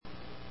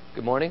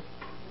Good morning.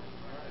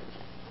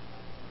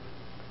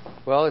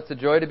 Well, it's a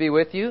joy to be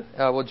with you.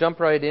 We'll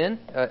jump right in.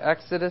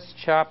 Exodus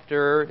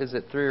chapter, is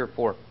it 3 or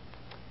 4?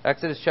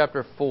 Exodus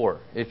chapter 4,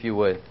 if you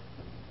would.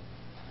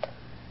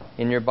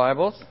 In your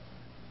Bibles.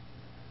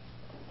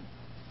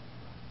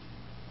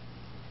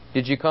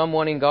 Did you come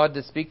wanting God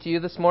to speak to you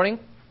this morning?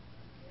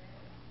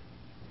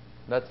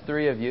 That's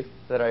 3 of you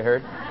that I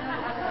heard.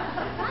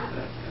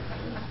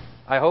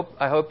 I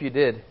hope you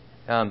did.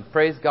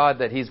 Praise God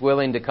that He's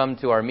willing to come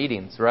to our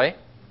meetings, right?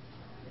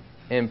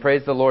 And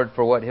praise the Lord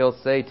for what He'll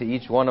say to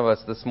each one of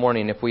us this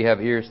morning if we have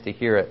ears to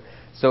hear it.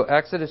 So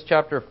Exodus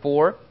chapter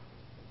 4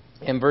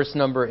 and verse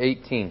number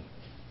 18.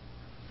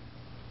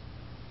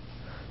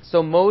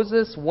 So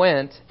Moses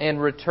went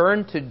and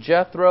returned to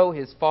Jethro,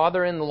 his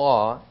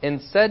father-in-law, and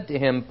said to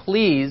him,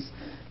 "Please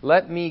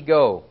let me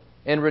go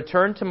and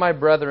return to my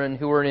brethren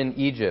who are in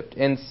Egypt,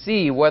 and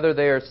see whether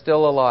they are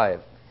still alive."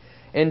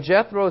 And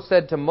Jethro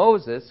said to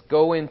Moses,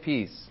 "Go in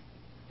peace."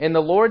 And the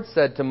Lord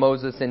said to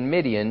Moses in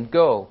Midian,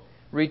 "Go,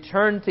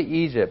 return to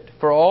Egypt,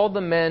 for all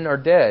the men are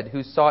dead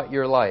who sought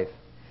your life."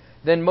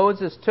 Then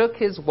Moses took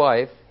his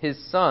wife,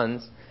 his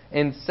sons,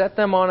 and set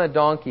them on a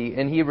donkey,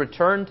 and he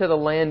returned to the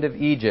land of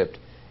Egypt.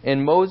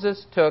 And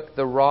Moses took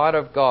the rod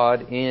of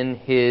God in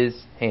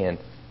his hand.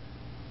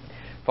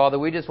 Father,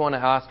 we just want to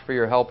ask for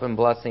your help and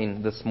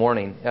blessing this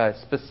morning.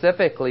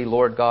 Specifically,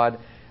 Lord God,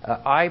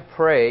 I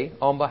pray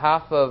on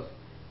behalf of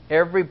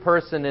every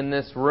person in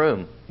this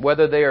room,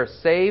 whether they are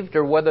saved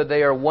or whether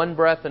they are one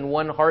breath and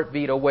one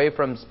heartbeat away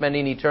from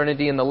spending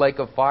eternity in the lake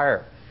of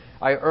fire.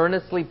 I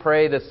earnestly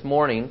pray this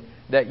morning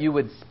that you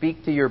would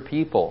speak to your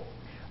people.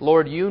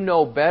 Lord, you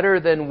know better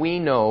than we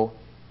know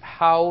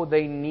how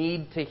they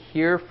need to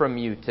hear from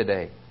you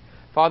today.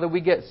 Father, we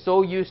get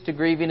so used to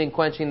grieving and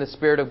quenching the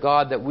Spirit of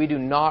God that we do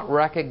not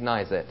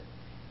recognize it.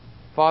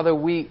 Father,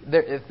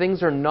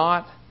 things are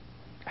not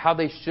how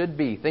they should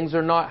be. Things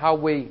are not how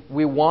we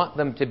want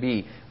them to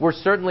be. We're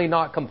certainly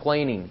not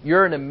complaining.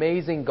 You're an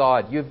amazing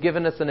God. You've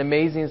given us an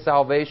amazing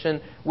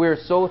salvation. We're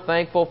so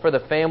thankful for the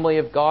family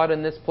of God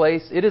in this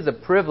place. It is a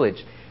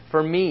privilege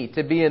for me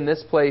to be in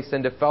this place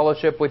and to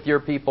fellowship with your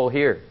people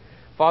here.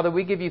 Father,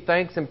 we give you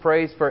thanks and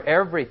praise for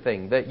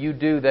everything that you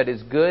do that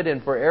is good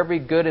and for every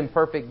good and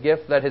perfect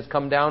gift that has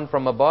come down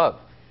from above.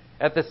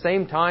 At the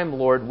same time,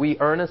 Lord, we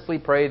earnestly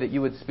pray that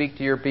you would speak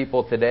to your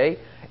people today,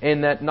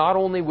 and that not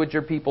only would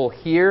your people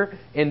hear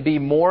and be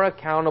more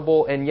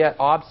accountable and yet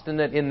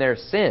obstinate in their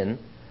sin,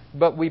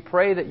 but we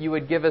pray that you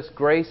would give us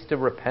grace to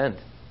repent.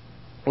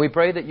 We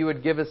pray that you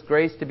would give us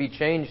grace to be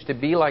changed, to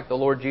be like the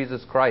Lord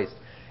Jesus Christ,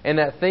 and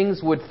that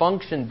things would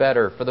function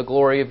better for the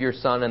glory of your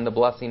Son and the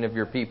blessing of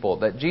your people,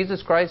 that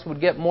Jesus Christ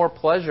would get more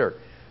pleasure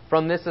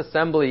from this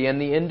assembly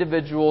and the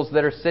individuals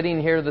that are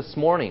sitting here this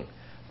morning.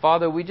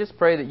 Father, we just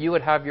pray that you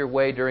would have your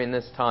way during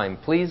this time.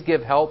 Please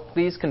give help.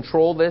 Please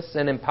control this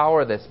and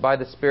empower this by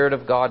the Spirit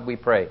of God, we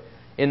pray.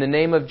 In the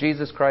name of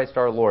Jesus Christ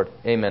our Lord.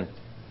 Amen.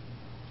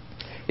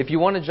 If you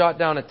want to jot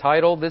down a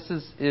title, this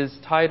is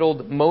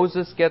titled,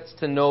 Moses Gets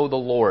to Know the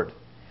Lord.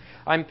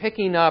 I'm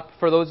picking up,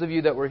 for those of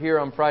you that were here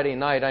on Friday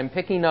night, I'm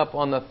picking up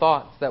on the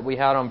thoughts that we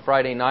had on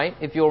Friday night.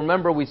 If you'll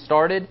remember, we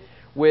started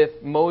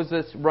with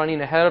Moses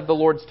running ahead of the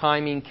Lord's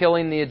timing,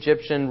 killing the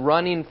Egyptian,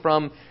 running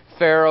from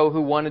Pharaoh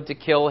who wanted to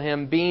kill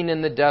him, being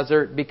in the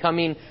desert,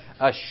 becoming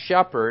a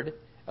shepherd,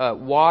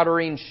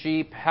 watering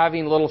sheep,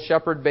 having little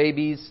shepherd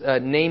babies,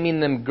 naming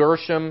them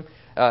Gershom,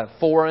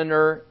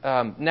 foreigner.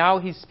 Now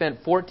he's spent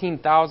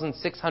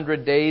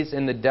 14,600 days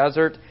in the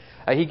desert.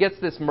 He gets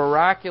this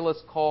miraculous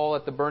call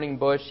at the burning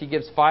bush. He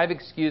gives 5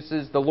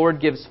 excuses. The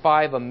Lord gives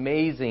 5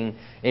 amazing,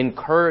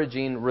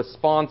 encouraging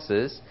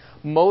responses.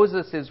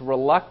 Moses is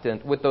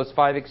reluctant with those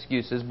 5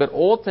 excuses, but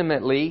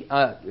ultimately,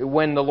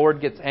 when the Lord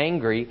gets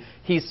angry,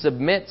 he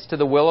submits to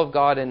the will of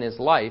God in his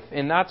life,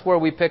 and that's where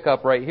we pick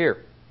up right here.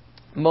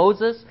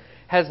 Moses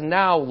has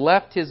now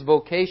left his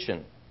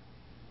vocation.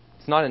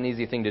 It's not an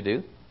easy thing to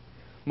do.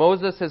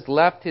 Moses has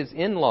left his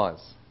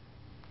in-laws.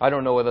 I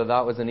don't know whether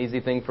that was an easy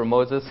thing for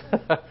Moses.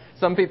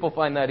 Some people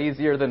find that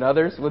easier than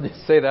others. We'll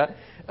just say that.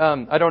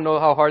 I don't know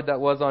how hard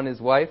that was on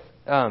his wife.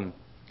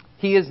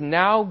 He is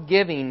now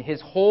giving his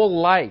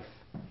whole life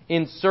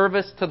in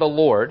service to the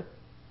Lord,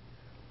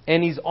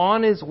 and he's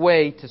on his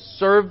way to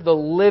serve the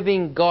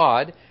living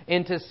God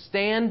and to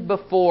stand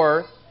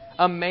before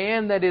a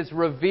man that is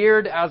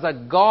revered as a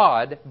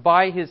God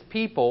by his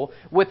people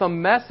with a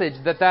message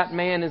that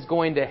man is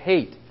going to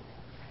hate.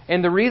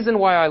 And the reason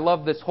why I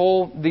love this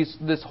whole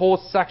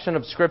section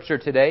of Scripture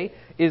today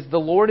is the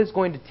Lord is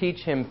going to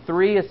teach him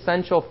 3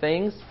 essential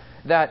things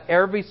that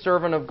every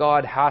servant of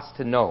God has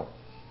to know.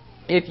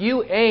 If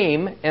you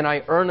aim, and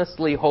I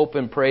earnestly hope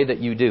and pray that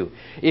you do,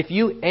 if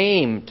you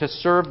aim to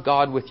serve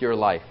God with your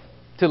life,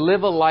 to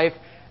live a life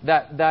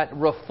that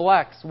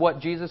reflects what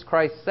Jesus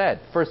Christ said,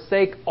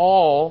 forsake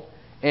all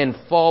and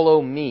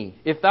follow me.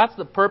 If that's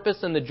the purpose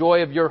and the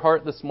joy of your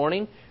heart this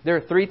morning, there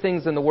are 3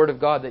 things in the Word of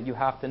God that you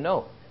have to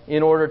know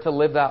in order to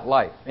live that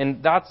life.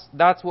 And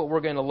that's what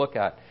we're going to look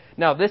at.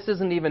 Now, this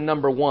isn't even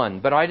number 1,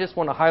 but I just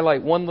want to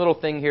highlight one little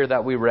thing here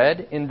that we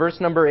read in verse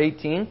number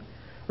 18.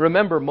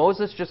 Remember,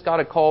 Moses just got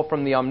a call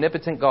from the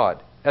omnipotent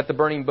God at the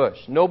burning bush.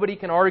 Nobody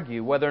can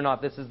argue whether or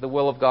not this is the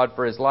will of God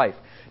for his life.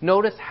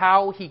 Notice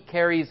how he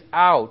carries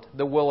out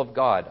the will of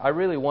God. I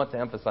really want to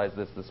emphasize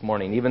this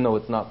morning, even though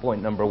it's not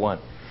point number one.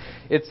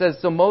 It says,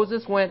 so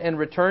Moses went and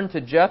returned to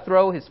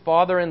Jethro, his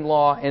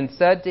father-in-law, and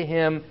said to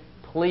him,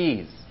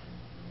 please.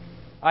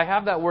 I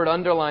have that word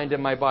underlined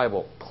in my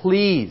Bible.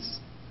 Please.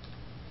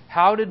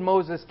 How did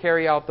Moses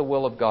carry out the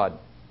will of God?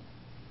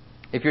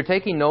 If you're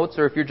taking notes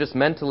or if you're just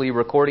mentally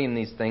recording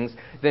these things,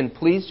 then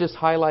please just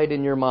highlight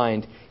in your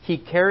mind, he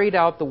carried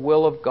out the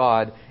will of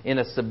God in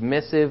a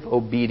submissive,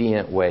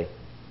 obedient way.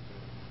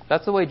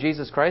 That's the way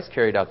Jesus Christ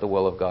carried out the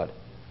will of God.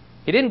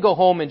 He didn't go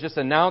home and just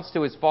announce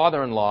to his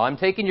father-in-law, I'm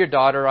taking your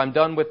daughter, I'm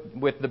done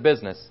with the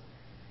business.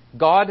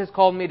 God has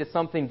called me to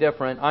something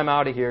different, I'm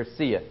out of here,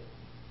 see ya.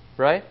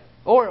 Right?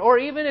 Or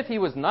even if he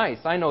was nice,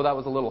 I know that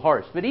was a little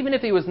harsh, but even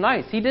if he was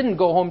nice, he didn't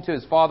go home to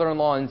his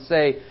father-in-law and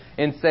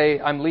say,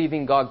 I'm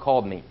leaving, God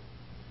called me.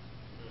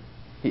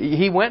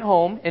 He went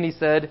home and he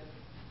said,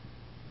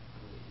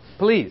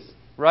 please,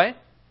 right?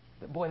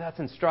 Boy, that's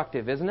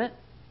instructive, isn't it?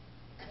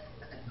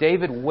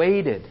 David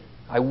waited.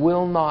 I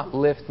will not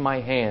lift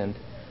my hand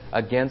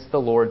against the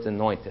Lord's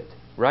anointed.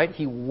 Right?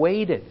 He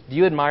waited. Do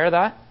you admire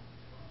that?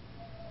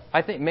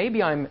 I think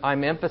maybe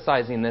I'm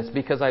emphasizing this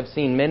because I've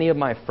seen many of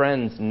my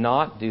friends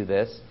not do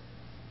this.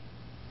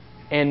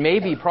 And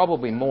maybe,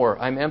 probably more,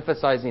 I'm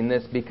emphasizing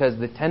this because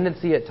the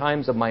tendency at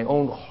times of my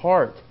own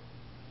heart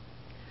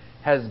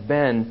has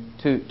been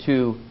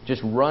to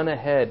just run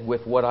ahead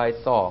with what I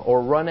saw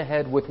or run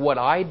ahead with what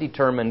I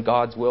determined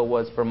God's will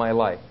was for my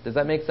life. Does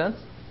that make sense?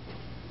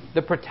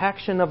 The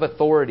protection of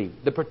authority,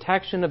 the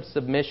protection of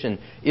submission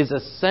is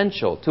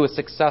essential to a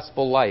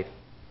successful life.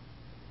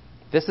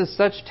 This is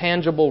such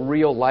tangible,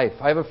 real life.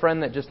 I have a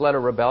friend that just led a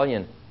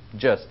rebellion.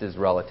 Just is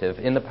relative.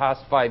 In the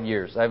past 5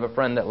 years, I have a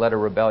friend that led a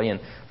rebellion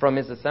from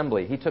his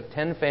assembly. He took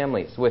 10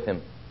 families with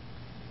him.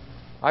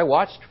 I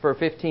watched for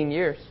 15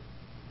 years.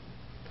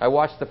 I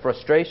watched the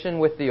frustration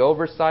with the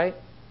oversight,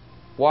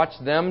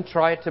 watched them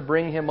try to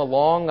bring him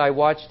along. I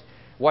watched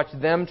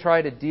them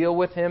try to deal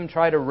with him,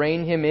 try to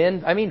rein him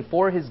in. I mean,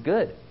 for his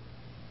good.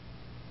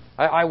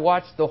 I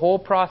watched the whole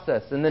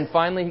process, and then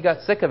finally he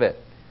got sick of it.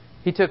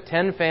 He took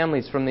 10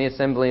 families from the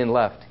assembly and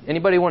left.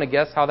 Anybody want to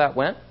guess how that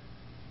went?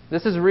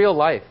 This is real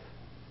life.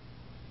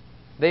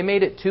 They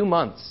made it 2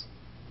 months.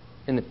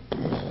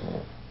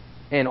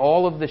 And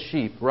all of the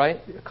sheep,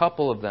 right? A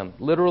couple of them,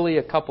 literally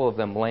a couple of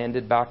them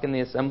landed back in the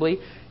assembly,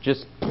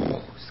 just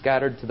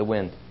scattered to the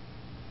wind.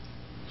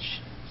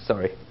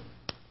 Sorry.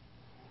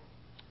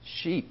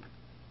 Sheep.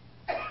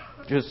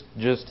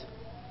 Just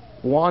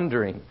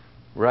wandering,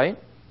 right?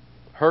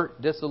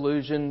 Hurt,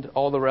 disillusioned,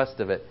 all the rest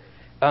of it.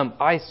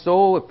 I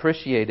so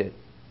appreciate it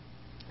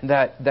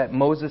that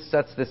Moses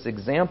sets this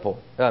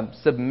example.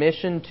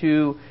 Submission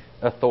to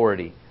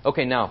authority.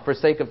 Okay, now, for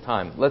sake of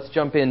time, let's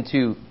jump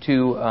into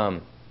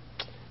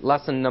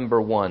lesson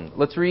number 1.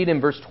 Let's read in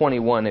verse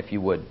 21, if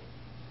you would.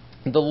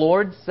 The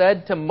Lord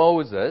said to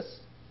Moses,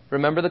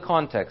 remember the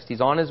context,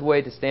 he's on his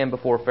way to stand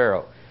before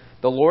Pharaoh.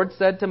 The Lord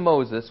said to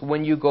Moses,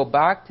 when you go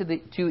back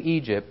to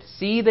Egypt,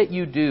 see that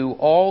you do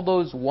all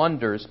those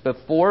wonders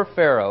before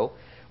Pharaoh,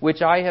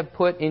 which I have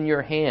put in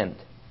your hand.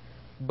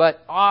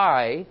 But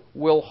I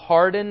will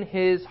harden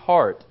his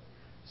heart,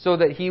 so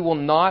that he will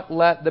not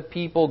let the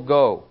people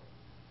go.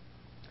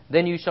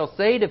 Then you shall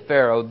say to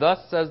Pharaoh, thus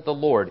says the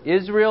Lord,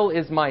 Israel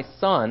is my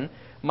son,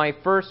 my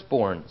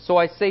firstborn. So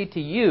I say to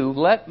you,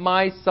 let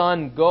my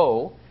son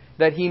go,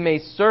 that he may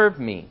serve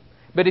me.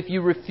 But if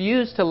you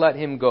refuse to let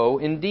him go,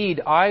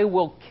 indeed, I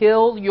will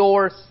kill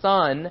your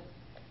son,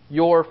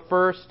 your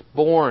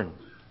firstborn.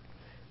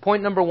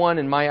 Point number 1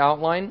 in my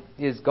outline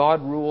is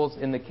God rules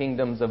in the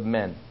kingdoms of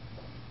men.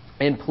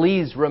 And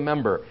please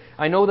remember,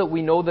 I know that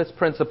we know this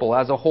principle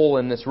as a whole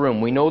in this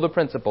room. We know the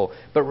principle,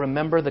 but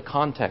remember the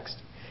context.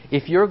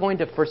 If you're going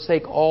to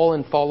forsake all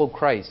and follow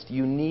Christ,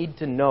 you need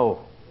to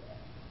know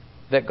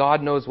that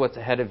God knows what's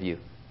ahead of you.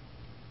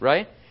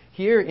 Right?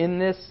 Here in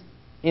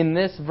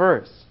this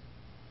verse,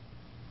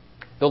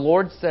 the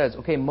Lord says,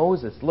 okay,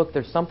 Moses, look,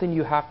 there's something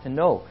you have to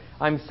know.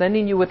 I'm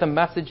sending you with a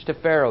message to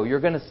Pharaoh.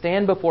 You're going to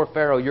stand before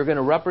Pharaoh. You're going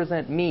to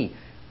represent me.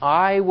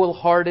 I will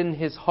harden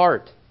his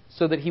heart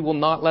so that he will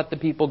not let the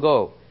people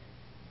go.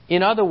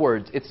 In other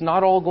words, it's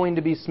not all going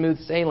to be smooth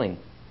sailing.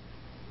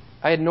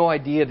 I had no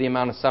idea the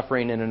amount of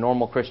suffering in a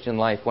normal Christian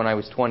life when I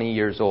was 20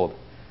 years old.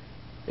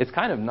 It's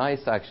kind of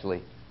nice,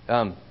 actually.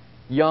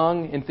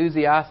 Young,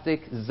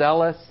 enthusiastic,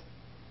 zealous,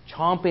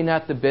 chomping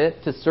at the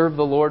bit to serve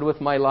the Lord with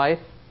my life,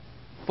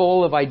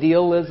 full of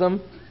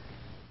idealism.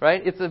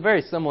 Right? It's a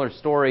very similar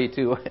story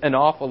to an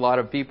awful lot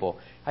of people.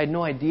 I had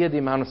no idea the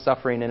amount of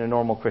suffering in a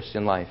normal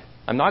Christian life.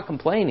 I'm not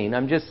complaining.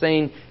 I'm just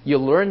saying you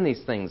learn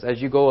these things as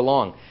you go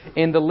along.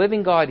 And the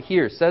living God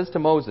here says to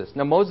Moses,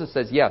 now Moses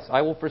says, yes,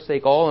 I will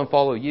forsake all and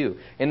follow you.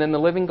 And then the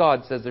living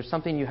God says, there's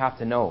something you have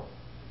to know.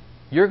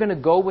 You're going to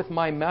go with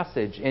my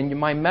message, and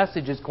my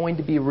message is going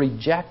to be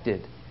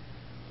rejected.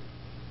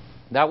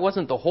 That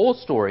wasn't the whole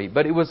story,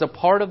 but it was a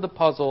part of the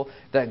puzzle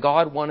that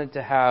God wanted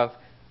to have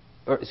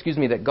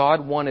that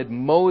God wanted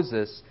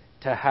Moses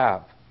to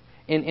have.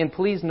 And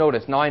please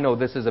notice, now I know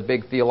this is a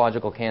big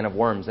theological can of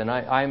worms, and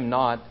I'm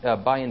not,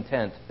 by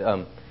intent,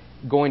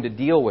 going to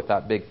deal with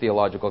that big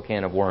theological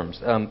can of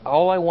worms.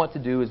 All I want to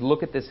do is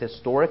look at this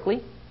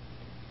historically.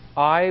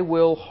 I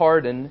will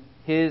harden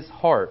his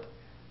heart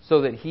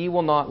so that he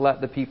will not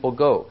let the people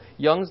go.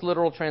 Young's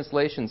literal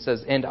translation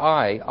says, and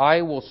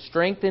I will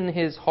strengthen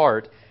his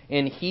heart,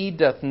 and he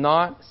doth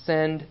not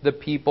send the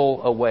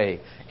people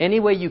away. Any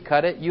way you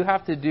cut it, you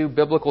have to do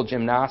biblical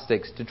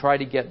gymnastics to try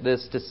to get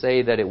this to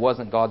say that it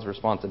wasn't God's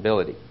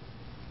responsibility.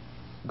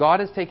 God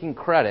is taking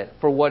credit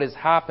for what is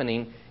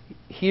happening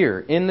here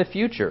in the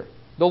future.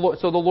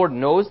 So the Lord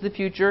knows the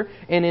future,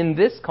 and in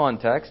this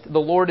context, the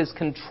Lord is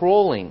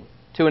controlling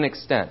to an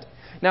extent.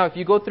 Now, if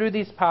you go through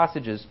these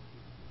passages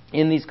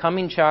in these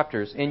coming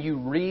chapters and you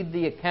read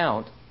the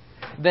account,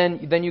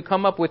 then you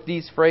come up with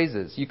these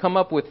phrases. You come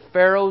up with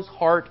Pharaoh's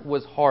heart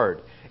was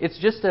hard. It's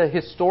just a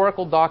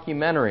historical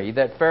documentary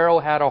that Pharaoh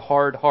had a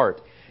hard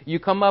heart. You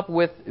come up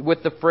with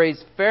the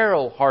phrase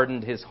Pharaoh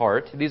hardened his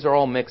heart. These are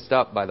all mixed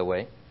up, by the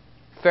way.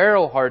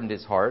 Pharaoh hardened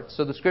his heart,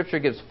 so the Scripture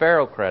gives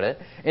Pharaoh credit.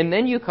 And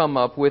then you come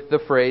up with the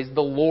phrase,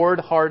 the Lord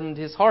hardened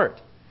his heart.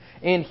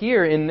 And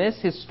here, in this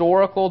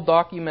historical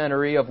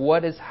documentary of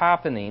what is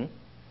happening,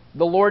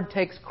 the Lord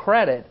takes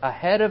credit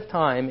ahead of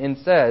time and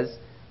says,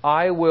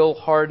 I will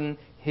harden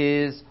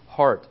his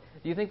heart.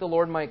 Do you think the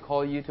Lord might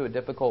call you to a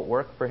difficult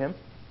work for him?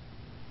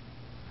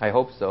 I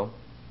hope so.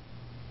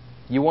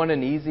 You want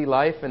an easy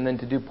life and then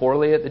to do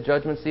poorly at the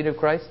judgment seat of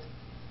Christ?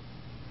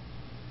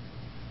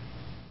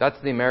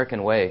 That's the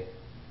American way.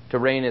 To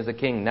reign as a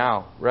king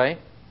now, right?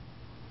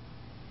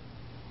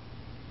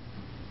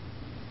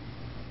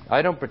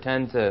 I don't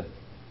pretend to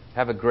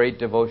have a great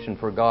devotion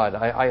for God.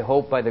 I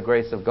hope by the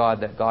grace of God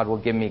that God will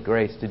give me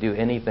grace to do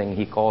anything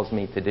he calls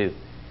me to do.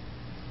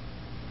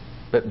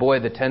 But boy,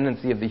 the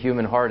tendency of the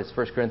human heart is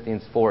 1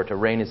 Corinthians 4, to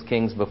reign as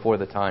kings before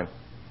the time.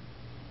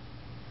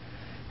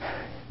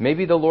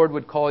 Maybe the Lord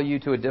would call you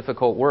to a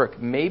difficult work.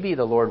 Maybe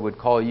the Lord would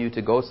call you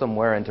to go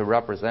somewhere and to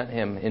represent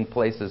him in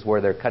places where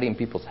they're cutting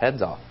people's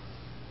heads off.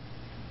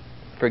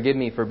 Forgive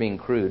me for being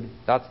crude.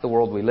 That's the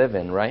world we live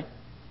in, right?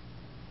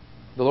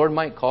 The Lord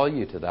might call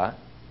you to that.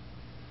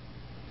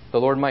 The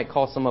Lord might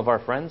call some of our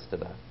friends to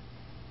that.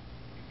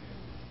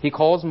 He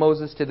calls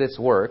Moses to this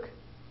work,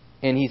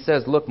 and he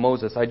says, look,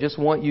 Moses, I just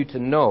want you to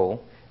know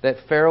that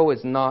Pharaoh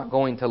is not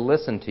going to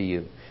listen to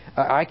you.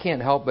 I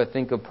can't help but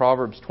think of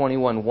Proverbs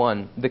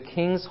 21:1. The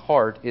king's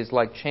heart is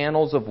like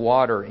channels of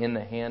water in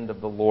the hand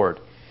of the Lord.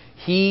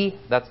 He,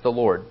 that's the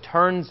Lord,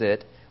 turns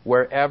it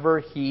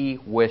wherever he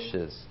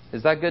wishes.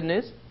 Is that good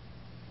news?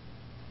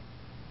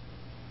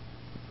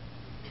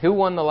 Who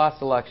won the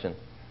last election?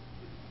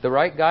 The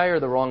right guy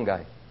or the wrong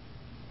guy?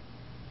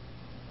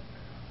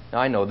 Now,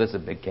 I know this is a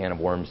big can of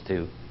worms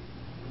too.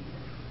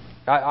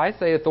 I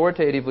say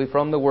authoritatively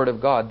from the Word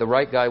of God, the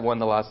right guy won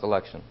the last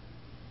election.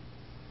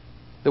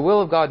 The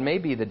will of God may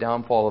be the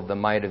downfall of the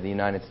might of the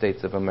United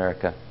States of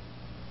America.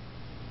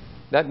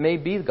 That may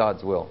be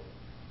God's will.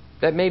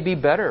 That may be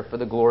better for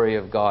the glory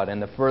of God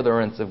and the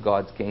furtherance of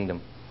God's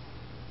kingdom.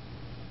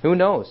 Who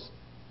knows?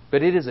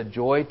 But it is a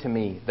joy to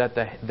me that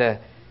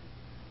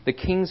the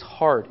king's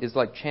heart is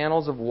like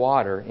channels of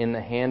water in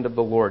the hand of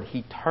the Lord.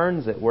 He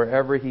turns it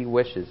wherever he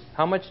wishes.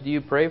 How much do you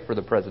pray for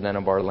the president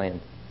of our land?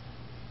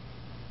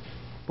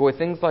 Boy,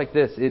 things like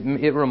this,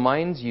 it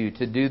reminds you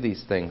to do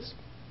these things.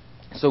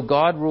 So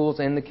God rules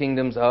in the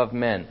kingdoms of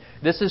men.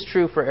 This is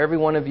true for every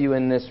one of you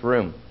in this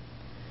room.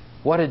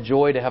 What a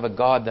joy to have a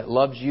God that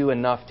loves you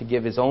enough to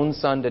give his own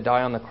son to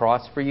die on the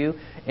cross for you.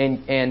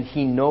 And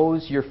he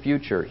knows your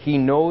future. He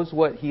knows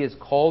what he has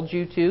called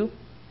you to.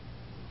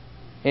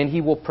 And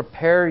he will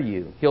prepare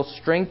you. He'll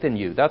strengthen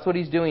you. That's what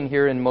he's doing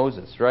here in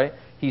Moses, right?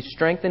 He's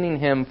strengthening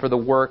him for the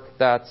work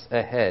that's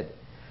ahead.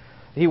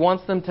 He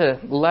wants them to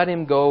let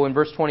him go. In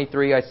verse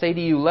 23, I say to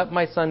you, let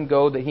my son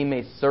go that he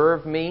may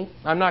serve me.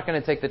 I'm not going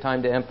to take the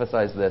time to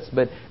emphasize this,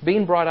 but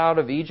being brought out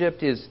of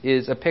Egypt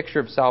is a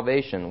picture of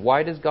salvation.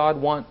 Why does God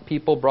want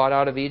people brought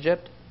out of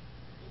Egypt?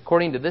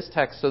 According to this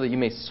text, so that you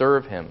may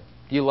serve him.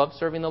 Do you love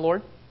serving the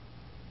Lord?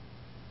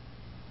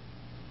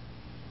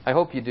 I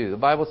hope you do. The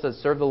Bible says,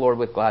 serve the Lord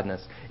with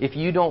gladness. If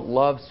you don't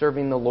love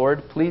serving the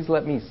Lord, please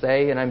let me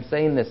say, and I'm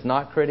saying this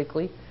not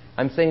critically,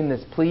 I'm saying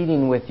this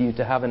pleading with you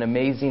to have an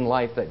amazing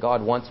life that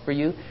God wants for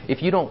you.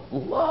 If you don't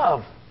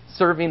love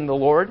serving the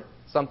Lord,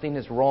 something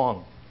is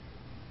wrong.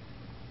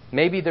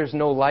 Maybe there's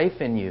no life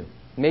in you.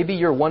 Maybe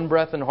you're one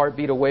breath and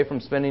heartbeat away from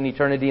spending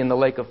eternity in the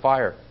lake of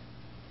fire.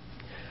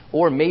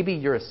 Or maybe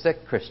you're a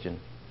sick Christian.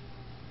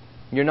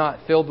 You're not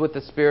filled with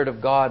the Spirit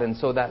of God, and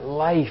so that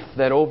life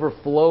that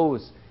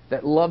overflows,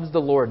 that loves the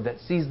Lord, that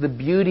sees the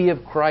beauty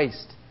of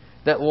Christ,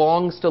 that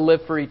longs to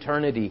live for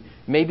eternity,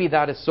 maybe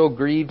that is so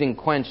grieved and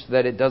quenched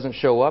that it doesn't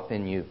show up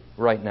in you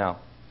right now.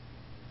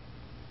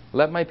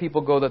 Let my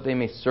people go that they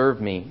may serve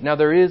me. Now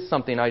there is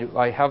something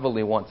I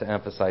heavily want to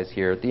emphasize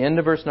here. At the end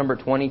of verse number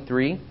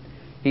 23,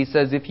 he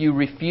says, if you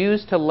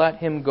refuse to let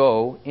him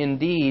go,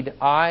 indeed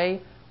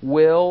I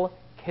will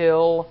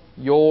kill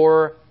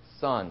your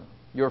son.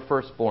 your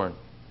firstborn.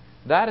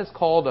 That is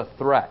called a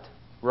threat,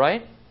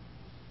 right?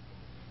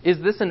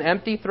 Is this an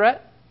empty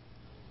threat?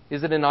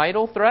 Is it an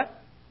idle threat?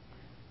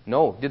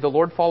 No. Did the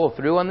Lord follow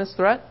through on this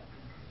threat?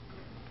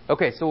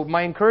 Okay, so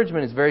my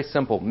encouragement is very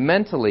simple.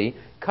 Mentally,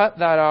 cut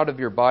that out of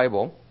your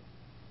Bible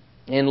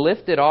and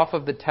lift it off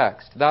of the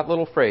text. That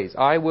little phrase,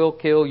 I will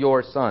kill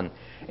your son.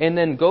 And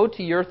then go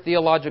to your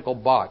theological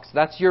box.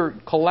 That's your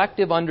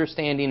collective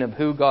understanding of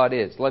who God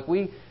is. Like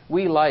we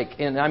like,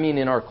 and I mean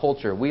in our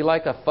culture, we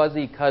like a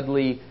fuzzy,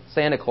 cuddly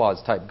Santa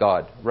Claus type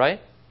God, right?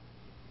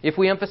 If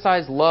we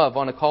emphasize love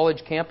on a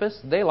college campus,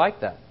 they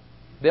like that.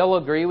 They'll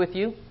agree with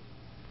you.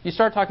 You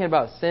start talking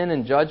about sin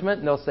and judgment,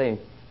 and they'll say,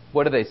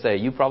 what do they say?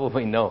 You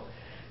probably know.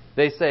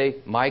 They say,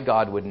 my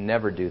God would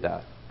never do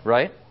that,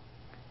 right?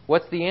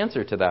 What's the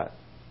answer to that?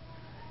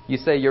 You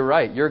say, you're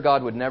right. Your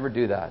God would never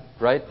do that,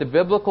 right? The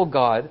biblical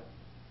God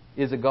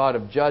is a God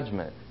of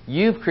judgment.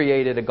 You've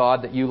created a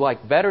God that you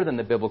like better than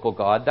the biblical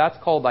God. That's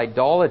called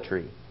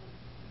idolatry,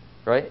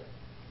 right?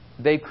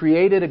 They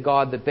created a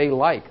God that they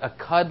like, a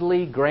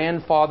cuddly,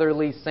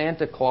 grandfatherly,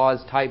 Santa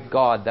Claus type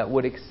God that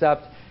would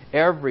accept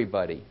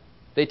everybody.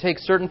 They take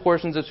certain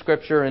portions of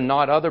Scripture and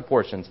not other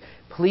portions.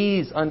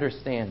 Please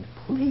understand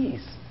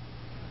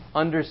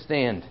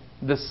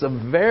the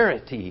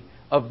severity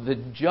of the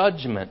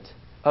judgment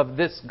of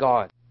this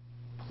God.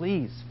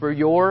 Please, for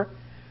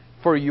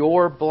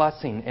your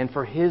blessing and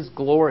for His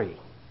glory.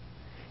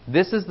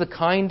 This is the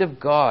kind of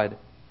God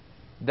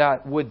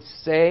that would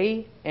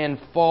say and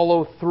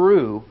follow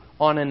through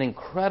on an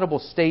incredible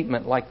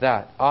statement like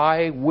that.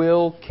 I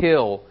will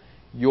kill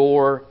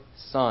your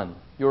son,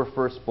 your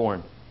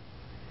firstborn.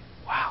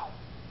 Wow.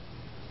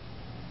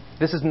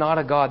 This is not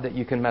a God that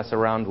you can mess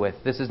around with.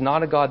 This is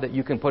not a God that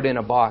you can put in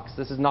a box.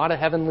 This is not a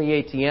heavenly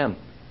ATM.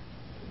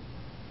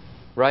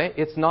 Right?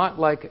 It's not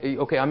like,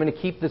 okay, I'm going to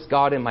keep this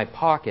God in my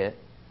pocket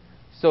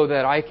so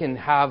that I can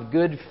have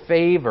good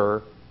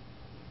favor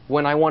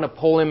when I want to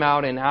pull Him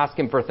out and ask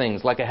Him for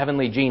things, like a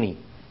heavenly genie.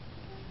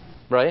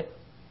 Right?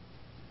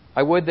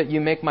 I would that you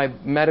make my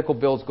medical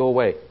bills go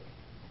away.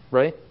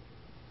 Right?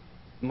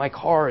 My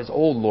car is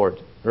old, Lord.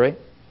 Right?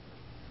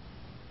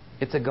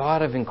 It's a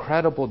God of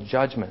incredible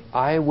judgment.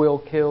 I will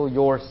kill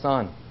your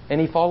son.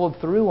 And He followed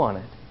through on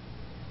it.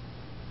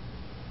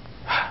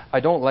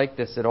 I don't like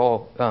this at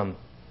all.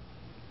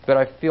 But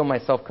I feel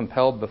myself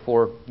compelled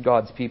before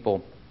God's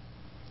people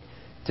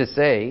to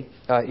say,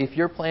 if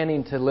you're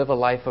planning to live a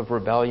life of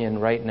rebellion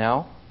right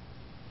now,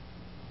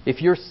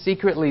 if you're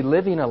secretly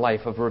living a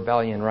life of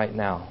rebellion right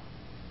now,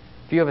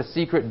 if you have a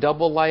secret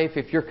double life,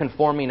 if you're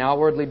conforming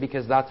outwardly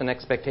because that's an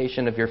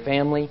expectation of your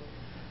family,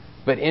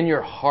 but in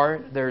your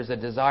heart there's a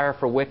desire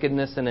for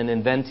wickedness and an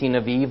inventing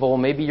of evil,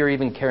 maybe you're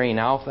even carrying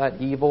out that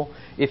evil,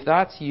 if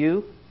that's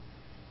you,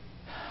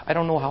 I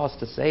don't know how else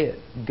to say it.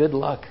 Good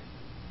luck.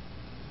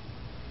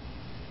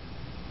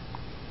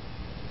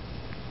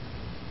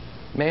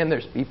 Man,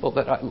 there's people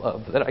that I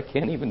love that I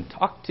can't even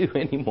talk to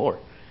anymore.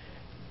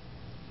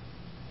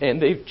 And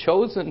they've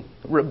chosen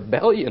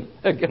rebellion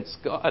against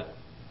God.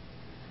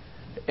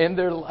 And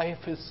their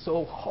life is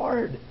so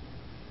hard.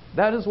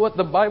 That is what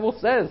the Bible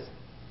says.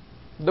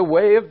 The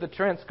way of the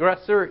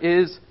transgressor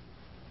is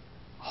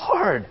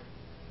hard.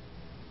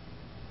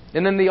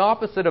 And then the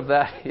opposite of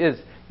that is,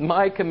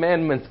 my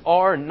commandments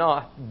are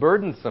not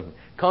burdensome.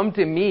 Come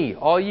to me,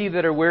 all ye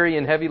that are weary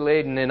and heavy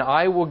laden, and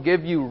I will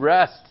give you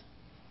rest.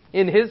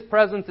 In His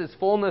presence is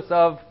fullness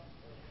of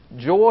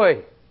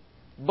joy.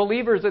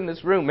 Believers in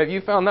this room, have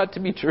you found that to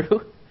be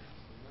true?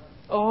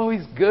 Oh,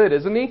 He's good,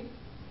 isn't He?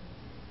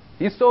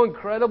 He's so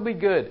incredibly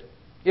good.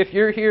 If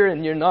you're here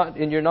and you're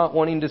not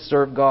wanting to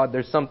serve God,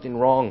 there's something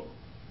wrong.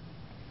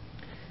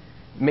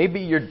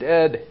 Maybe you're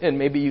dead and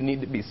maybe you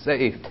need to be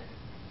saved.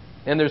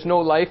 And there's no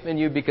life in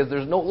you because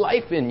there's no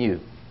life in you.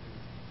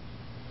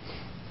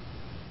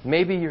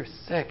 Maybe you're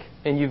sick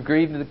and you've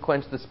grieved to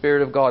quench the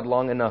Spirit of God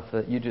long enough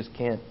that you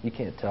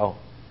can't tell.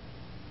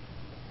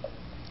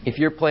 If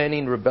you're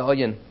planning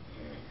rebellion,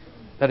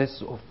 that is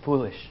so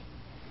foolish.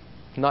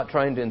 I'm not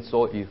trying to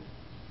insult you.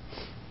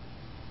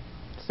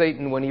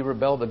 Satan, when he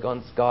rebelled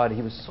against God,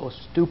 he was so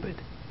stupid.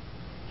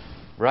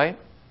 Right?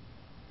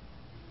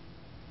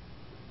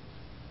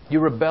 You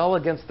rebel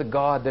against the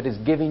God that is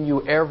giving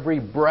you every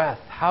breath.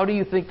 How do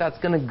you think that's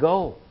going to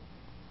go?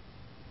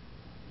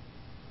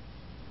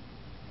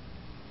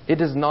 It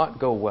does not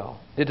go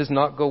well. It does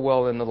not go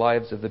well in the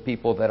lives of the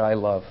people that I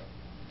love.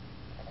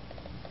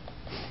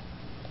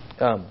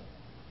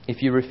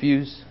 If you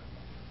refuse,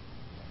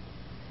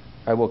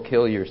 I will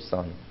kill your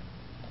son,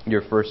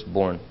 your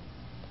firstborn.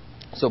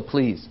 So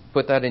please,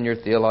 put that in your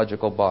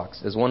theological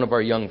box. As one of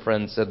our young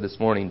friends said this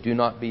morning, do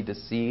not be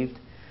deceived.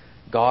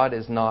 God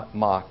is not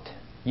mocked.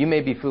 You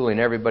may be fooling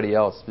everybody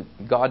else, but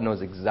God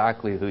knows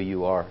exactly who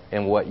you are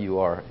and what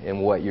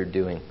you're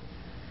doing.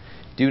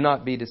 Do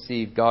not be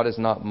deceived. God is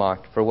not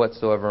mocked. For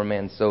whatsoever a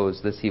man sows,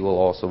 this he will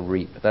also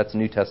reap. That's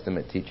New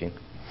Testament teaching.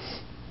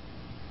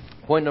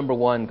 Point number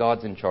 1,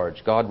 God's in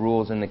charge. God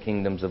rules in the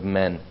kingdoms of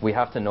men. We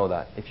have to know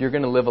that. If you're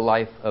going to live a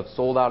life of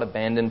sold out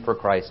abandon for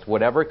Christ,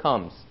 whatever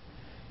comes,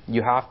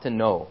 you have to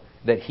know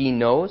that He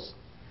knows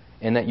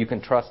and that you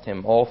can trust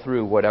Him all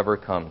through whatever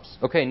comes.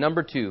 Okay,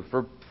 number 2,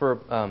 for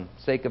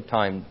sake of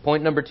time.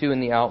 Point number 2 in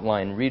the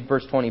outline. Read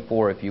verse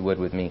 24 if you would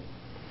with me.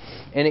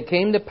 And it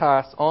came to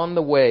pass on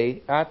the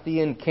way at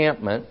the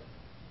encampment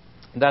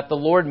that the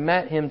Lord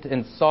met him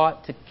and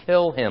sought to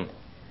kill him.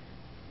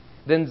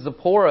 Then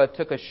Zipporah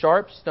took a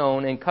sharp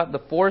stone and cut the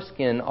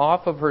foreskin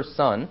off of her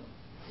son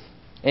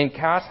and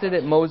cast it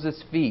at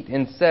Moses' feet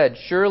and said,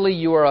 "Surely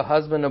you are a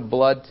husband of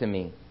blood to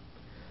me."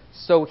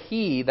 So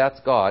he,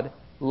 that's God,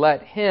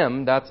 let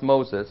him, that's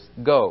Moses,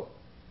 go.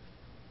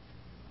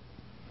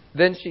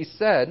 Then she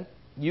said,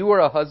 "You are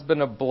a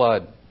husband of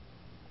blood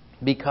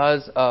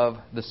because of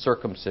the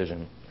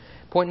circumcision."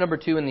 Point number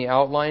 2 in the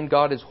outline,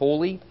 God is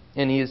holy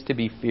and He is to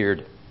be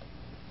feared.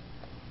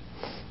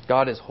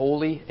 God is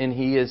holy and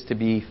He is to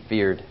be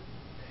feared.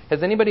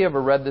 Has anybody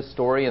ever read this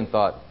story and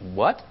thought,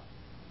 what?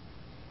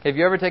 Have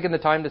you ever taken the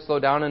time to slow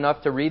down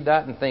enough to read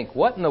that and think,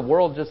 what in the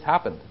world just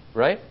happened,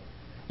 right?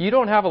 You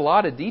don't have a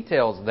lot of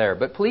details there,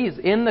 but please,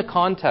 in the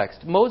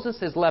context, Moses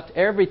has left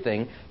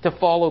everything to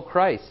follow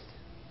Christ.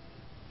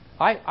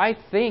 I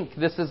think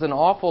this is an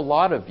awful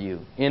lot of you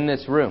in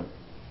this room.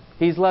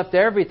 He's left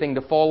everything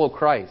to follow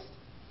Christ.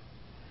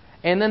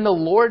 And then the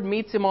Lord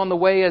meets him on the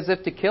way as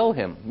if to kill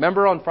him.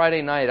 Remember on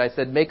Friday night I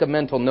said, make a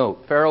mental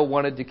note. Pharaoh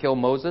wanted to kill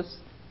Moses.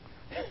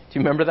 Do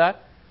you remember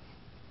that?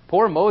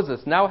 Poor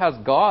Moses now has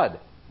God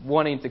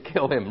wanting to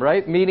kill him,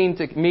 right? Meeting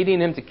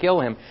him to kill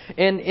him.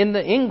 And in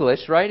the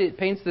English, right, it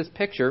paints this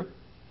picture.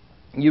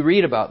 You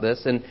read about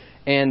this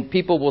and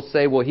people will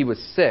say, well, he was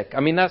sick. I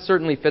mean, that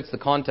certainly fits the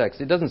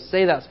context. It doesn't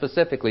say that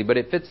specifically, but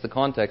it fits the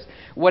context.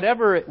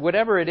 Whatever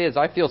it is,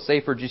 I feel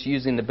safer just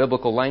using the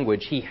biblical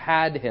language. He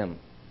had him.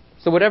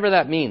 So whatever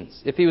that means,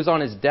 if he was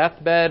on his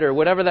deathbed or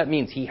whatever that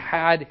means, he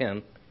had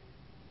him.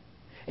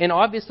 And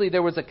obviously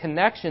there was a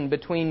connection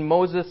between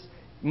Moses'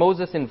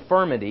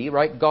 infirmity,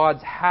 right,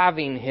 God's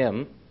having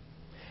him,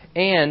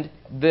 and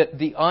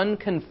the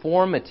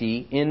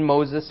unconformity in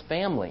Moses'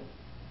 family.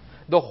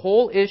 The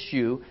whole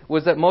issue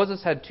was that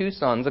Moses had 2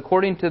 sons.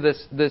 According to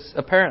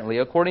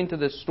according to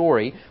this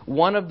story,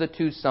 one of the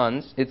 2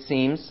 sons, it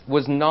seems,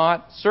 was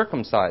not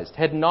circumcised,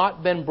 had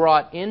not been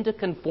brought into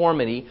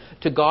conformity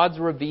to God's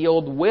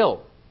revealed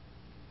will.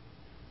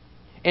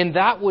 And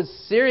that was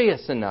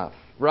serious enough,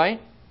 right?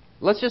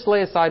 Let's just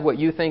lay aside what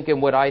you think and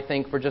what I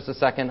think for just a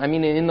second. I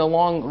mean, in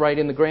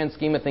the grand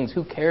scheme of things,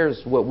 who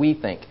cares what we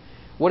think?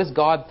 What does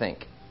God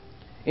think?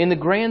 In the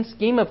grand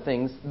scheme of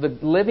things, the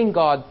living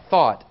God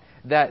thought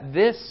that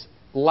this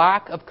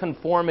lack of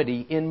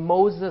conformity in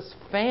Moses'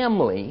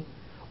 family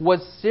was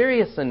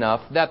serious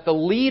enough that the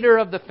leader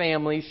of the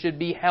family should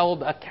be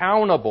held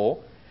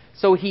accountable.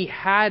 So he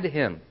had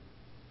him.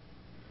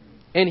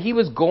 And he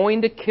was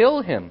going to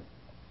kill him.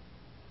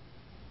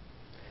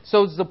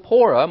 So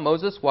Zipporah,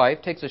 Moses'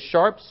 wife, takes a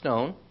sharp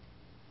stone.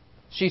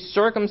 She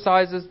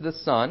circumcises the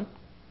son.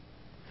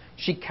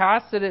 She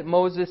casts it at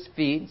Moses'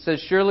 feet, says,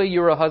 "Surely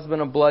you are a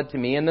husband of blood to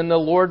me." And then the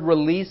Lord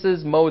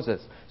releases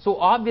Moses. So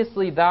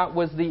obviously that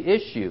was the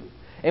issue.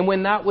 And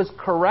when that was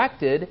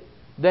corrected,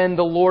 then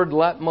the Lord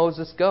let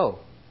Moses go.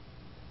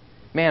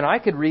 Man, I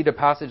could read a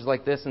passage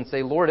like this and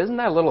say, Lord, isn't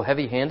that a little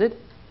heavy-handed?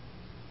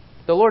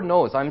 The Lord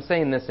knows I'm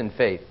saying this in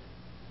faith.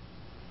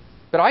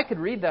 But I could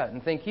read that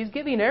and think, He's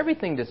giving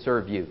everything to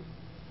serve you.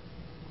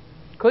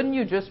 Couldn't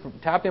you just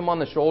tap Him on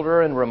the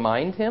shoulder and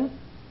remind Him?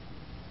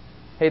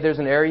 Hey, there's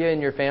an area in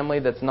your family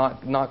that's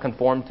not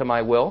conformed to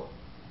my will.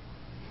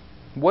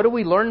 What do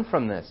we learn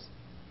from this?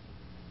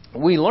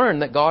 We learn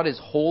that God is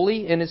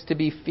holy and is to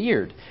be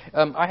feared.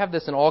 I have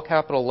this in all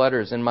capital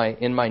letters in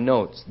my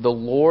notes. The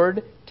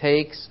Lord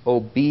takes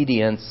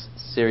obedience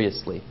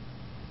seriously.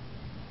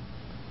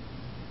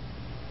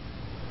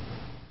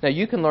 Now,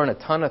 you can learn a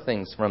ton of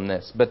things from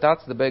this, but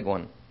that's the big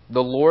one.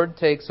 The Lord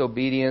takes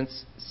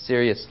obedience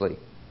seriously.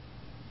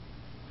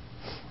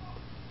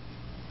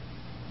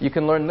 You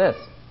can learn this.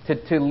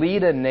 To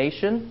lead a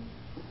nation,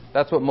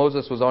 that's what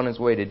Moses was on his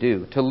way to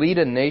do. To lead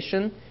a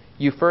nation,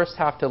 you first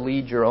have to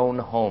lead your own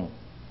home.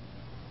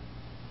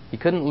 He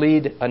couldn't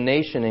lead a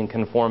nation in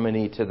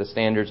conformity to the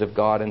standards of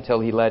God until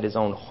he led his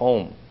own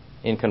home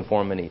in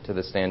conformity to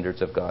the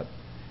standards of God.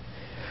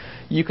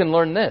 You can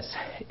learn this.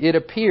 It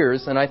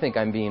appears, and I think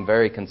I'm being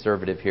very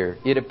conservative here,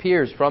 it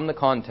appears from the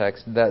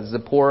context that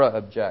Zipporah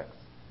objects.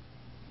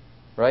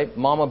 Right?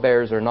 Mama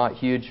bears are not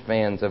huge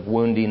fans of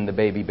wounding the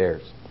baby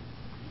bears.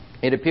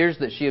 It appears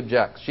that she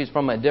objects. She's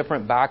from a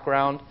different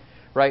background,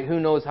 right?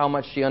 Who knows how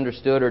much she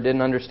understood or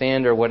didn't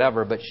understand or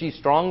whatever, but she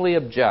strongly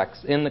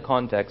objects in the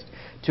context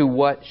to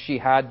what she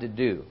had to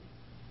do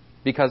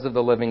because of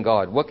the living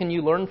God. What can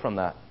you learn from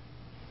that?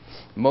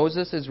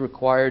 Moses is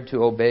required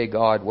to obey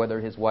God whether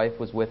his wife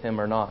was with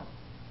him or not.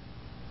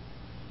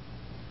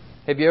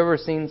 Have you ever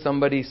seen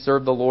somebody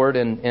serve the Lord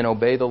and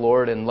obey the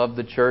Lord and love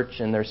the church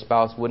and their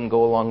spouse wouldn't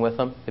go along with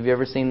them? Have you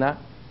ever seen that?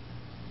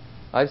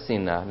 I've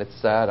seen that.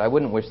 It's sad. I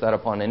wouldn't wish that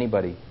upon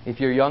anybody. If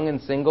you're young and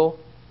single,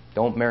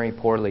 don't marry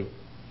poorly.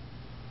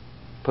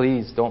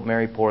 Please don't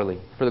marry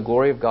poorly. For the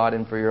glory of God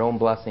and for your own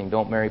blessing,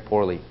 don't marry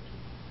poorly.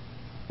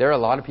 There are a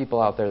lot of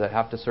people out there that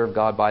have to serve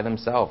God by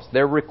themselves.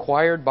 They're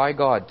required by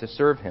God to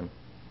serve Him.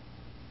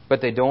 But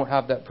they don't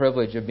have that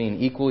privilege of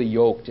being equally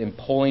yoked and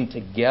pulling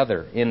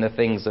together in the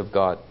things of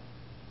God.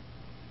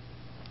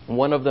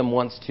 One of them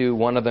wants to,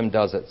 one of them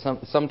does it.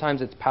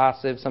 Sometimes it's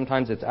passive,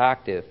 sometimes it's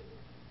active.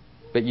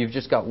 But you've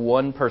just got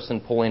one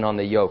person pulling on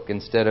the yoke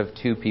instead of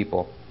two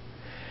people.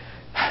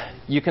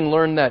 You can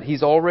learn that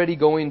He's already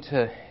going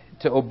to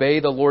obey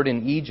the Lord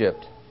in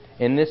Egypt.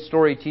 And this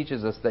story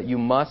teaches us that you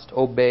must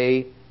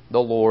obey the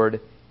Lord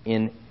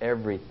in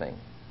everything.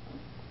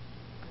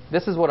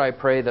 This is what I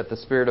pray that the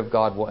Spirit of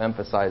God will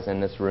emphasize in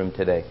this room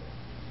today.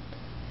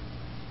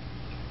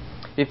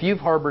 If you've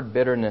harbored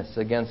bitterness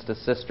against a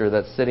sister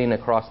that's sitting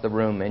across the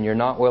room and you're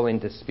not willing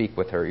to speak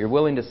with her, you're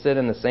willing to sit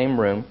in the same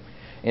room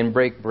and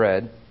break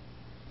bread,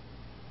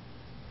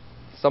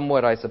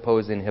 somewhat, I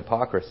suppose, in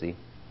hypocrisy,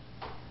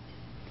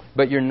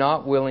 but you're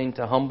not willing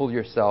to humble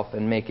yourself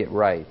and make it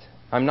right.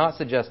 I'm not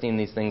suggesting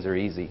these things are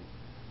easy.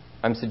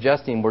 I'm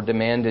suggesting we're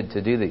demanded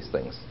to do these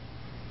things.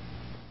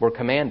 We're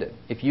commanded.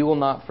 If you will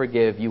not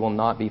forgive, you will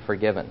not be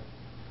forgiven.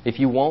 If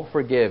you won't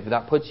forgive,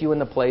 that puts you in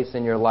the place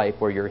in your life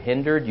where you're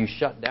hindered, you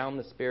shut down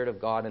the Spirit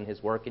of God and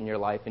His work in your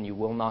life, and you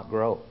will not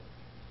grow.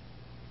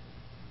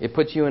 It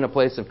puts you in a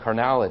place of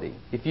carnality.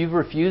 If you've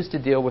refused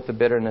to deal with the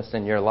bitterness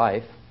in your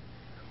life,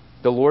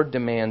 the Lord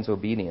demands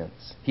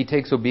obedience. He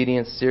takes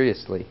obedience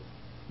seriously.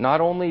 Not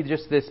only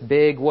just this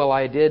big, well,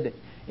 I did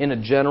in a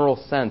general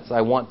sense,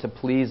 I want to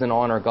please and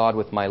honor God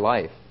with my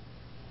life.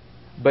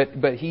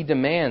 But He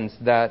demands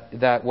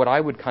that what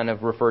I would kind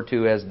of refer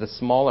to as the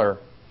smaller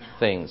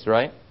things,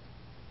 right?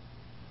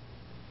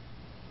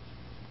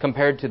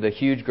 Compared to the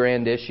huge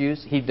grand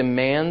issues, He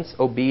demands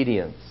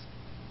obedience.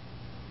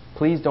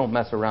 Please don't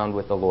mess around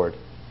with the Lord.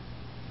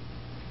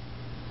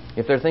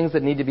 If there are things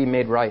that need to be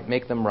made right,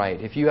 make them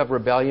right. If you have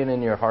rebellion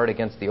in your heart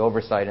against the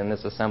oversight in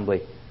this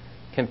assembly,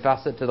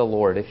 confess it to the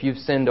Lord. If you've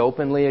sinned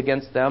openly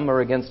against them or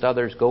against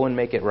others, go and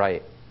make it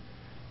right.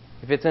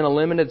 If it's in a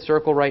limited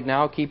circle right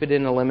now, keep it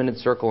in a limited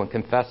circle and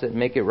confess it and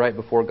make it right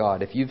before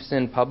God. If you've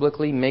sinned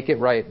publicly, make it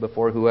right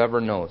before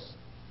whoever knows.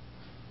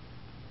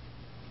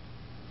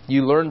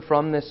 You learn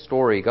from this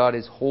story, God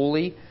is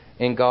holy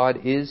and God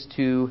is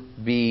to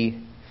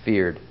be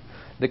feared.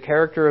 The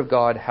character of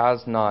God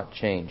has not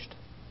changed.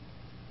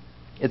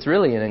 It's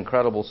really an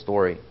incredible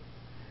story.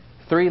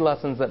 3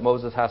 lessons that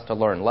Moses has to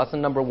learn.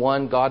 Lesson number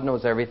 1, God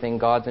knows everything.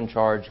 God's in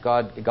charge.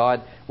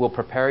 God will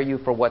prepare you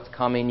for what's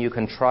coming. You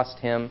can trust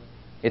Him.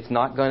 It's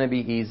not going to be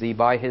easy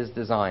by His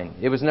design.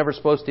 It was never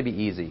supposed to be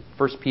easy.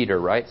 1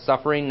 Peter, right?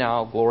 Suffering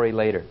now, glory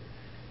later.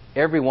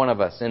 Every one of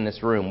us in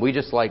this room, we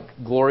just like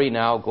glory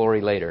now,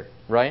 glory later,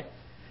 right?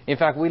 In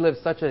fact, we live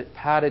such a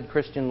padded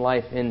Christian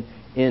life in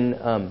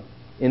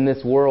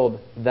this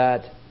world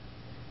that,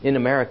 in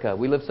America,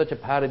 we live such a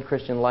padded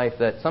Christian life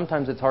that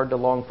sometimes it's hard to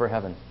long for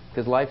heaven.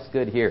 Because life's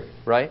good here,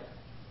 right?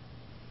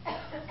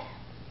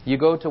 You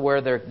go to where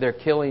they're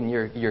killing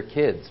your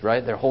kids,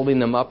 right? They're holding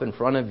them up in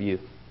front of you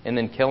and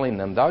then killing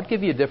them. That would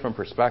give you a different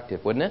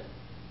perspective, wouldn't it?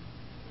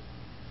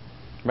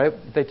 Right?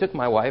 If they took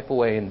my wife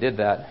away and did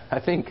that, I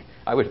think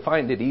I would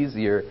find it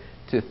easier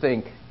to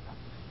think,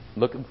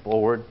 looking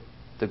forward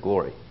to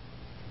glory.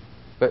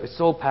 But it's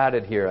so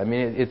padded here. I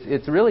mean,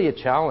 it's really a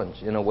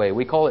challenge in a way.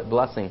 We call it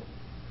blessing.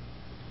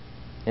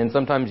 And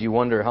sometimes you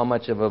wonder how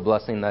much of a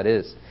blessing that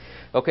is.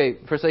 Okay,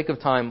 for sake of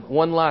time,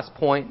 one last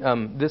point.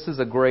 This is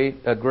a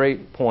great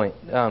point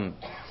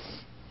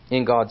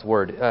in God's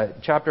Word.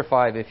 Chapter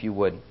 5, if you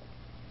would.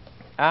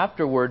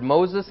 Afterward,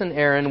 Moses and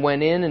Aaron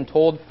went in and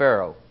told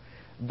Pharaoh,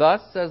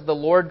 "Thus says the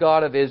Lord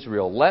God of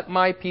Israel, let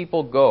my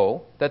people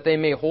go, that they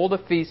may hold a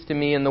feast to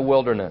me in the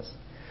wilderness."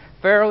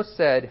 Pharaoh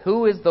said,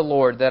 "Who is the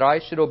Lord, that I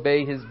should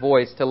obey His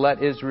voice to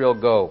let Israel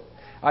go?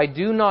 I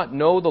do not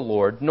know the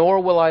Lord,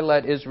 nor will I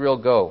let Israel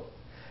go."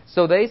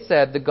 So they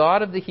said, "The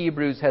God of the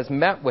Hebrews has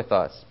met with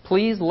us.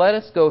 Please let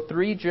us go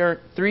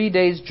 3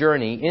 days'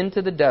 journey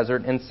into the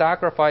desert and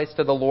sacrifice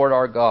to the Lord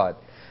our God,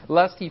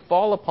 lest He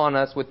fall upon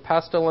us with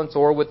pestilence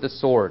or with the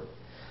sword."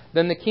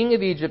 Then the king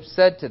of Egypt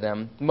said to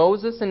them,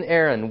 "Moses and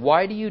Aaron,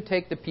 why do you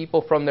take the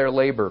people from their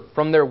labor,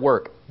 from their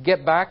work?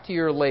 Get back to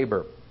your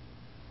labor."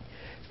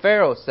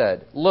 Pharaoh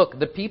said, "Look,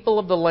 the people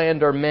of the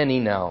land are many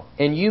now,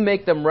 and you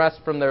make them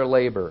rest from their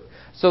labor."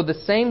 So the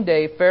same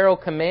day Pharaoh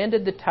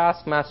commanded the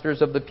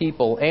taskmasters of the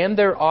people and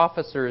their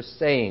officers,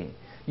 saying,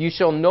 "You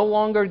shall no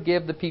longer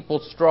give the people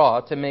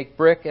straw to make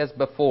brick as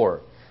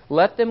before.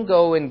 Let them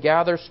go and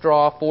gather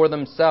straw for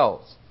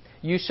themselves.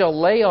 You shall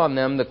lay on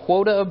them the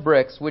quota of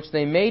bricks which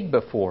they made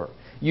before.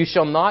 You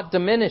shall not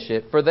diminish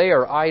it, for they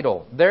are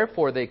idle.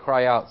 Therefore they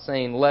cry out,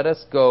 saying, 'Let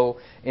us go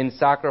and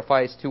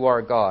sacrifice to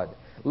our God.'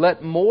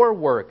 Let more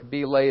work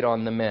be laid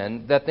on the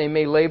men, that they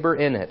may labor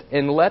in it,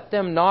 and let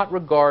them not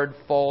regard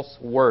false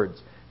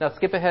words." Now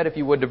skip ahead, if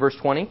you would, to verse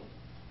 20.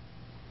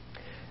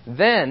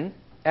 Then,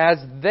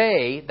 as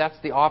they, that's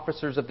the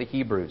officers of the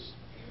Hebrews,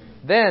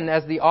 Then,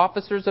 as the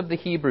officers of the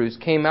Hebrews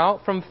came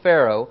out from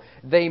Pharaoh,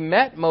 they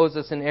met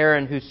Moses and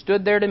Aaron, who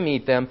stood there to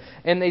meet them,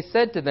 and they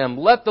said to them,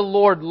 "Let the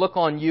Lord look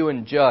on you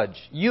and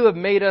judge. You have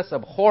made us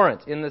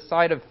abhorrent in the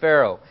sight of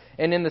Pharaoh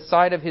and in the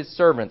sight of his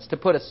servants, to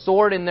put a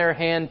sword in their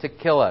hand to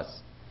kill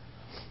us."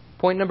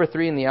 Point number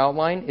 3 in the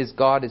outline is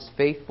God is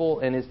faithful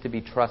and is to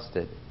be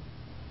trusted.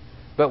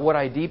 But what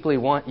I deeply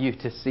want you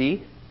to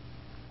see,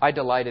 I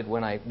delighted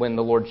when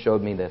the Lord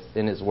showed me this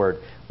in His Word.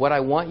 What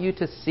I want you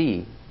to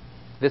see,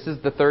 this is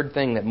the third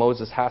thing that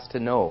Moses has to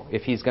know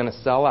if he's going to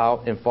sell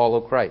out and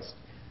follow Christ.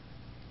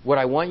 What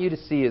I want you to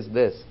see is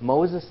this.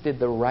 Moses did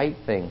the right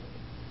thing,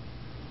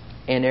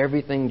 and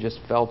everything just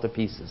fell to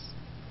pieces.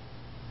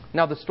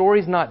 Now, the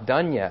story's not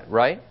done yet,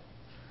 right?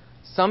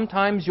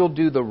 Sometimes you'll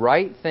do the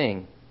right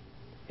thing,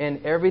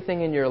 and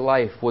everything in your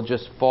life will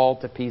just fall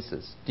to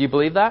pieces. Do you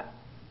believe that?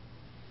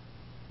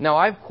 Now,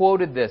 I've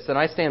quoted this, and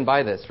I stand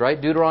by this, right?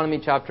 Deuteronomy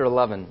chapter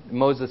 11.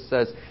 Moses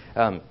says,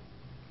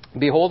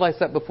 "Behold, I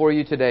set before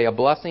you today a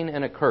blessing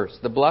and a curse.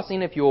 The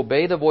blessing if you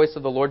obey the voice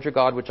of the Lord your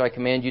God, which I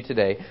command you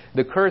today.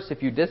 The curse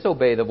if you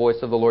disobey the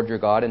voice of the Lord your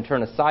God and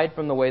turn aside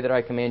from the way that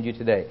I command you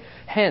today."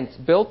 Hence,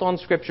 built on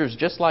scriptures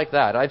just like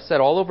that, I've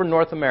said all over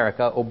North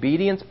America,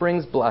 obedience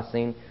brings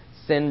blessing,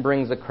 sin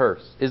brings a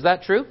curse. Is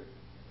that true?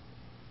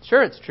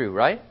 Sure, it's true,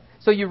 right?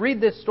 So you read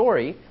this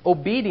story,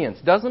 obedience.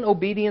 Doesn't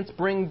obedience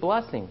bring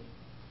blessing?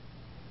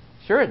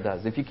 Sure it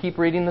does, if you keep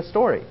reading the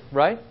story,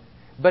 right?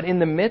 But in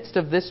the midst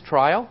of this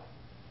trial,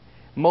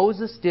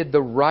 Moses did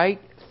the right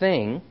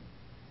thing,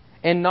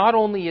 and not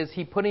only is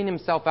he putting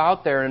himself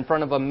out there in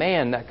front of a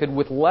man that could,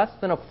 with less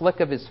than a flick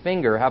of his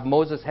finger, have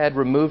Moses' head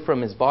removed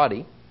from his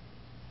body.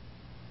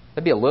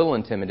 That'd be a little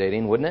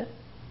intimidating, wouldn't it?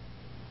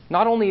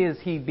 Not only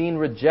is he being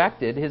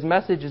rejected, his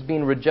message is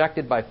being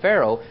rejected by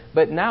Pharaoh,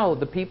 but now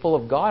the people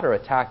of God are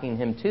attacking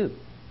him too.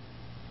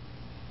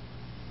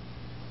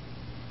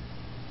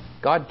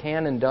 God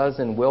can and does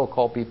and will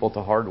call people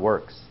to hard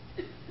works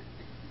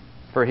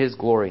for His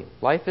glory.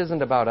 Life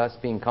isn't about us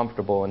being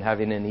comfortable and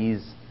having an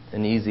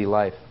easy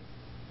life.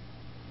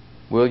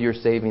 Will your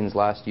savings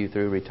last you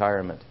through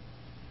retirement?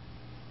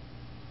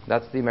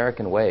 That's the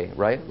American way,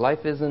 right?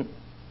 Life isn't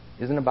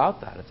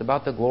about that. It's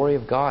about the glory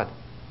of God.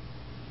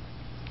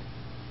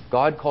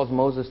 God calls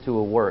Moses to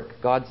a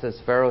work. God says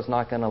Pharaoh's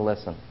not going to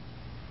listen.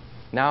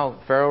 Now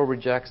Pharaoh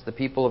rejects, the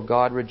people of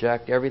God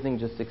reject, everything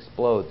just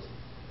explodes.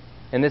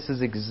 And this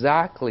is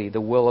exactly the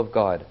will of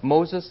God.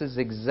 Moses is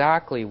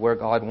exactly where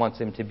God wants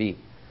him to be.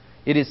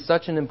 It is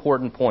such an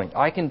important point.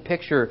 I can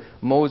picture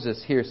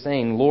Moses here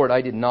saying, "Lord,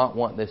 I did not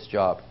want this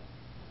job."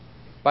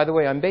 By the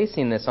way, I'm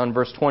basing this on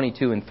verse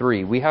 22 and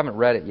 3. We haven't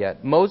read it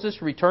yet. Moses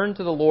returned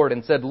to the Lord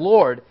and said,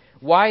 "Lord,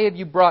 why have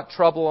you brought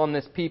trouble on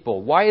this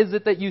people? Why is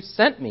it that you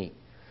sent me?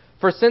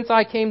 For since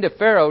I came to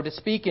Pharaoh to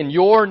speak in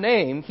your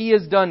name, he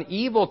has done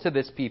evil to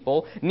this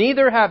people.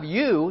 Neither have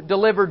you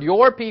delivered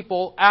your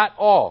people at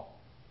all."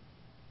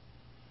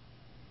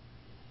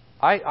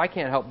 I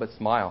can't help but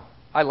smile.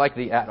 I like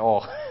the "at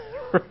all."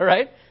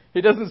 Right?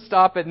 He doesn't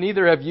stop at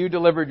 "neither have you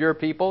delivered your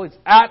people." It's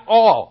 "at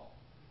all."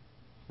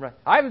 Right?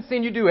 I haven't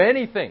seen you do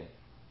anything,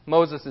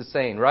 Moses is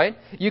saying, right?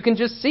 You can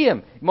just see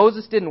him.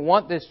 Moses didn't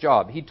want this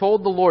job. He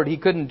told the Lord he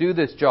couldn't do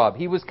this job.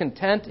 He was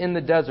content in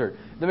the desert.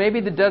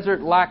 Maybe the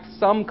desert lacked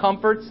some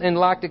comforts and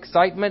lacked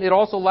excitement. It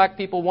also lacked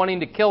people wanting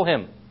to kill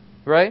him,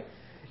 right?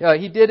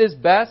 He did his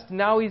best.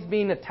 Now he's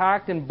being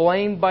attacked and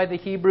blamed by the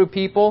Hebrew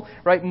people,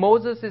 right?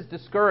 Moses is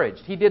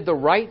discouraged. He did the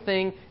right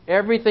thing.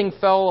 Everything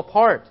fell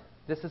apart.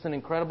 This is an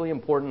incredibly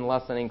important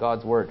lesson in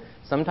God's Word.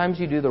 Sometimes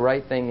you do the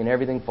right thing and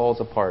everything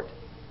falls apart.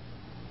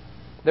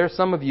 There are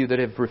some of you that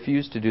have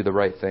refused to do the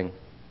right thing.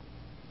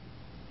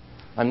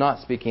 I'm not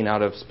speaking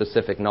out of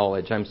specific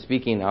knowledge. I'm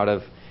speaking out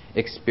of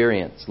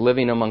experience,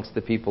 living amongst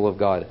the people of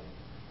God.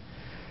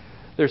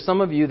 There's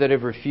some of you that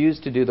have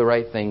refused to do the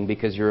right thing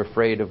because you're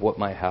afraid of what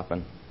might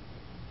happen.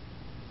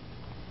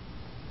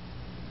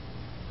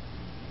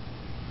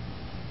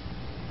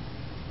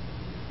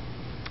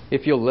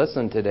 If you'll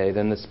listen today,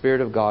 then the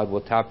Spirit of God will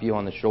tap you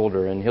on the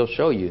shoulder and He'll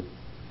show you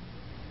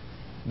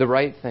the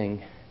right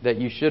thing that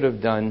you should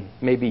have done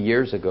maybe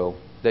years ago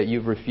that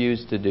you've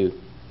refused to do.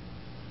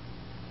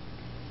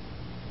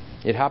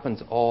 It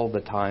happens all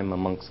the time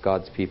amongst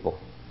God's people.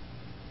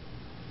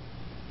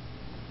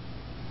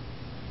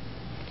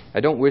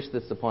 I don't wish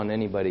this upon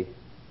anybody.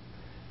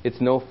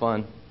 It's no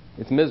fun.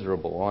 It's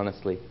miserable,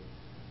 honestly.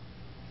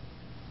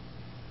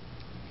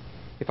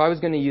 If I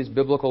was going to use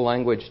biblical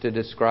language to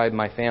describe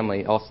my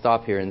family, I'll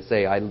stop here and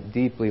say I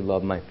deeply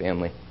love my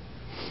family.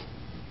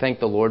 Thank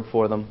the Lord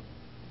for them.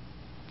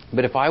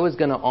 But if I was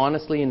going to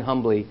honestly and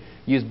humbly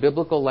use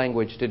biblical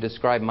language to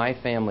describe my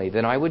family,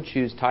 then I would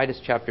choose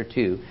Titus chapter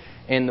 2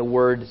 and the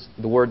words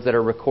that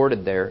are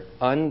recorded there,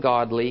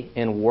 ungodly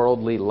and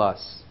worldly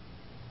lusts.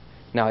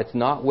 Now, it's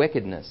not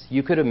wickedness.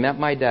 You could have met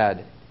my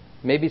dad.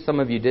 Maybe some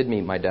of you did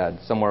meet my dad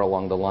somewhere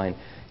along the line.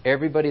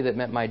 Everybody that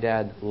met my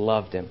dad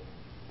loved him.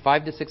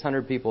 500 to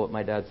 600 people at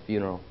my dad's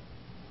funeral.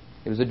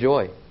 It was a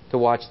joy to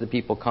watch the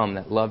people come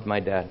that loved my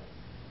dad.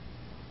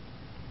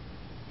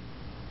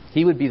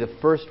 He would be the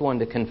first one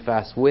to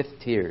confess with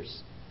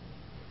tears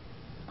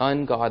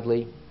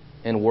ungodly,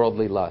 and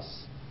worldly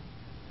lusts.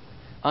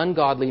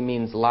 Ungodly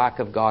means lack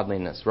of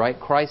godliness, right?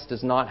 Christ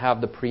does not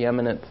have the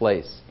preeminent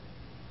place.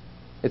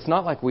 It's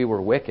not like we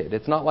were wicked.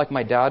 It's not like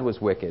my dad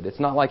was wicked. It's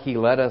not like he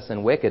led us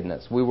in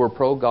wickedness. We were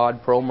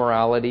pro-God,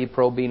 pro-morality,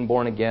 pro-being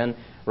born again,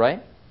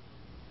 right?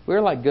 We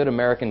were like good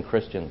American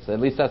Christians. At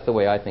least that's the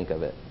way I think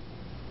of it.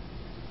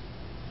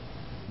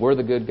 We're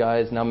the good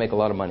guys, now make a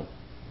lot of money.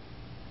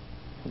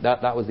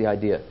 That was the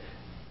idea.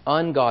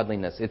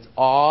 Ungodliness. It's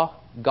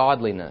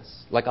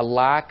godliness, like a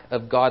lack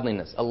of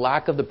godliness, a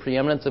lack of the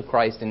preeminence of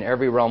Christ in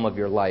every realm of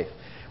your life.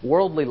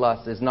 Worldly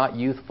lust is not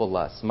youthful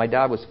lust. My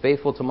dad was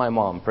faithful to my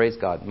mom, praise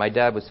God. My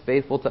dad was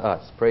faithful to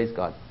us, praise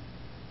God.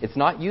 It's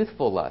not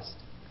youthful lust.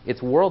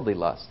 It's worldly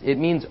lust. It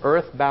means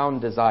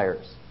earthbound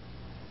desires.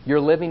 You're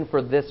living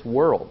for this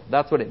world.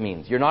 That's what it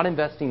means. You're not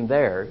investing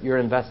there, you're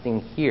investing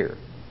here.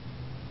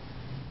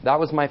 That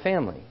was my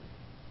family.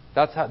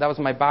 That was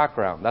my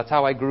background. That's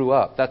how I grew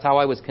up. That's how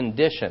I was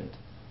conditioned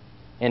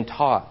and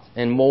taught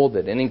and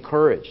molded and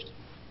encouraged.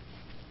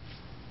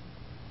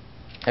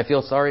 I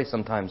feel sorry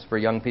sometimes for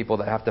young people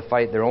that have to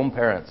fight their own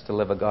parents to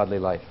live a godly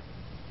life.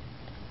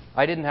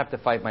 I didn't have to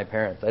fight my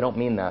parents. I don't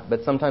mean that.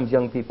 But sometimes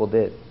young people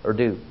did or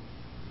do.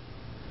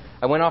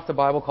 I went off to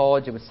Bible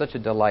college. It was such a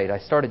delight. I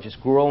started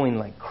just growing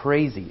like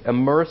crazy,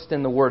 immersed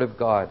in the Word of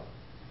God.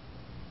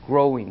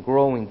 Growing.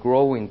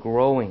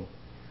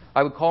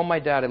 I would call my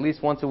dad at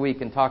least once a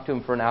week and talk to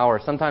him for an hour.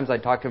 Sometimes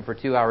I'd talk to him for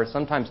 2 hours,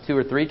 sometimes 2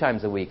 or 3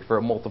 times a week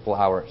for multiple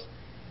hours.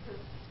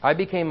 I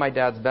became my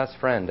dad's best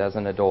friend as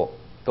an adult.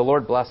 The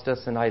Lord blessed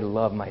us, and I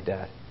love my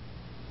dad.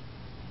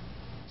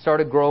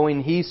 Started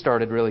growing. He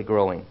started really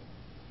growing.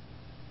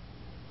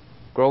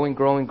 Growing.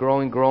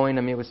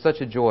 I mean, it was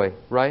such a joy,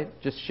 right?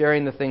 Just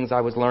sharing the things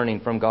I was learning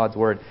from God's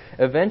Word.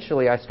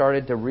 Eventually, I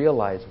started to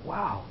realize,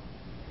 wow,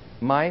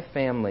 my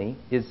family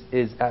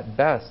is at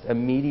best a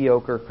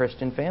mediocre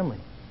Christian family.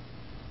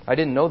 I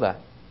didn't know that.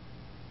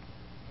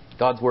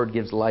 God's Word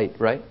gives light,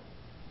 right?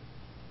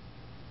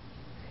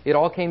 It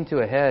all came to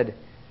a head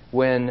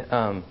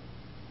when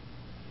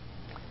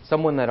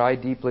someone that I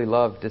deeply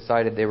loved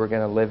decided they were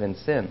going to live in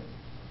sin.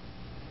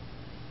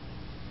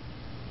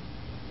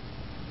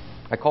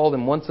 I called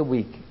him once a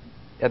week.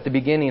 At the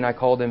beginning, I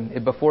called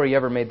him, before he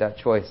ever made that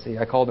choice,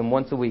 I called him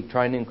once a week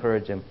trying to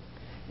encourage him.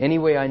 Any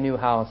way I knew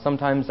how.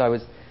 Sometimes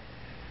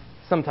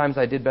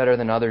I did better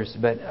than others,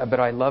 but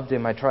I loved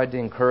him. I tried to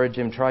encourage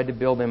him, tried to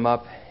build him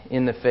up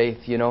in the faith,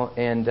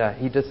 and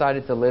he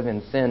decided to live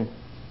in sin.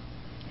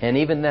 And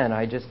even then,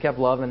 I just kept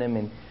loving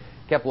him,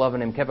 kept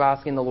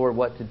asking the Lord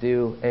what to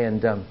do.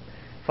 And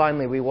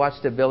finally, we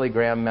watched a Billy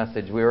Graham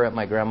message. We were at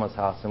my grandma's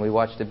house, and we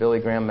watched a Billy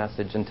Graham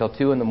message until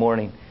 2 in the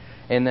morning.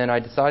 And then I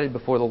decided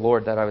before the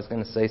Lord that I was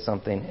going to say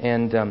something.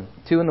 And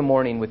 2 in the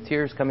morning, with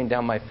tears coming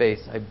down my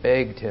face, I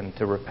begged him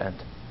to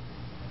repent.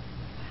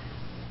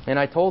 And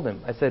I told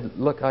him, I said,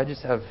 look, I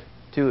just have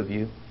 2 of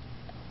you.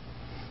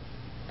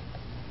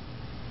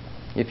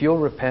 If you'll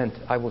repent,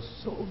 I will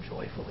so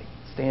joyfully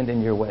stand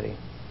in your wedding.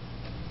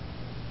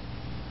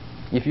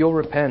 If you'll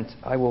repent,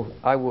 I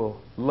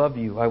will love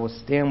you. I will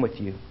stand with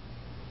you.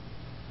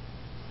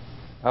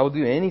 I will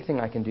do anything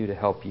I can do to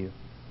help you.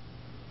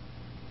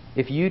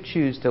 If you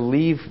choose to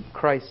leave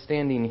Christ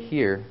standing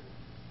here,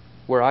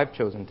 where I've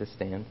chosen to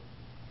stand,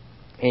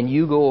 and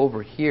you go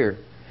over here,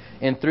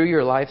 and through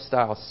your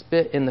lifestyle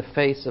spit in the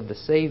face of the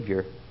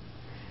Savior,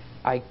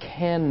 I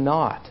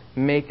cannot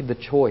make the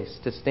choice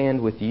to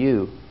stand with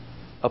you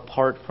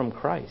apart from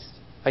Christ.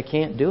 I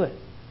can't do it.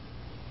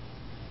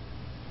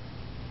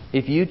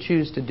 If you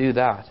choose to do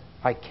that,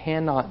 I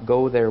cannot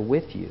go there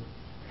with you.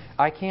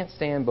 I can't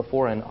stand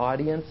before an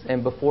audience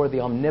and before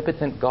the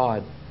omnipotent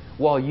God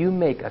while you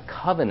make a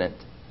covenant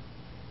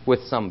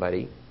with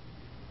somebody,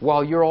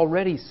 while you're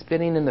already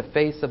spitting in the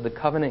face of the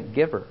covenant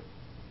giver.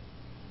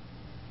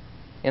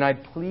 And I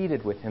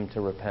pleaded with him to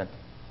repent.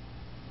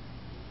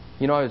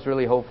 I was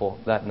really hopeful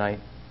that night.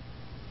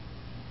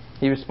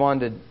 He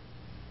responded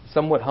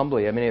somewhat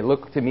humbly. I mean, it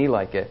looked to me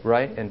like it,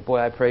 right? And boy,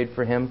 I prayed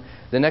for him.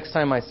 The next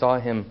time I saw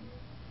him,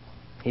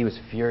 he was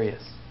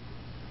furious.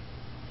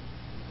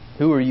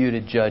 Who are you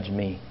to judge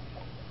me?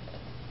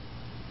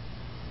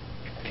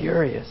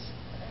 Furious.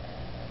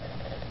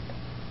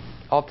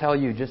 I'll tell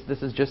you,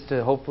 this is just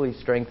to hopefully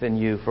strengthen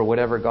you for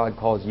whatever God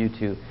calls you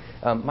to.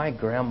 My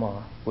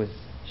grandma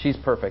she's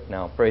perfect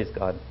now, praise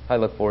God. I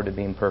look forward to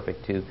being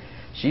perfect too.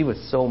 She was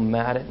so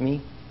mad at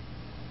me,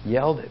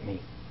 yelled at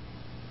me.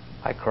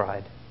 I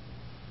cried.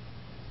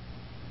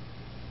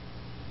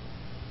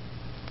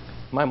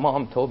 My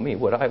mom told me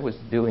what I was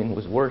doing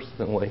was worse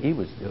than what he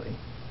was doing.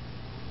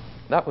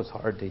 That was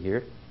hard to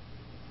hear.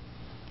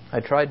 I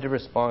tried to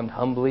respond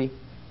humbly.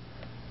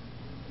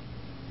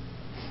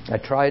 I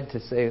tried to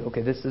say,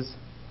 okay, this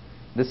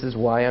is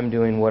why I'm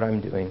doing what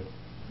I'm doing.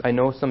 I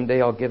know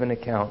someday I'll give an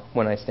account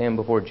when I stand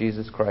before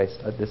Jesus Christ.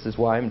 This is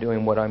why I'm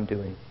doing what I'm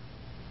doing.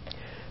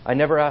 I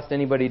never asked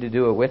anybody to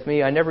do it with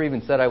me. I never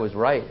even said I was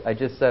right. I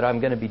just said I'm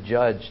going to be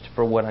judged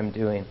for what I'm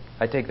doing.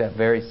 I take that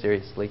very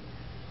seriously.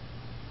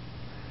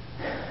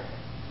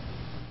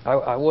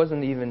 I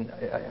wasn't even,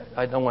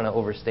 I don't want to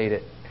overstate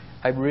it.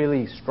 I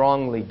really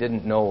strongly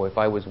didn't know if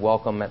I was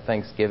welcome at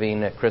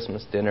Thanksgiving, at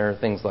Christmas dinner,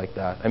 things like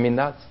that. I mean,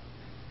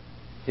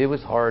 it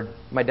was hard.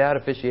 My dad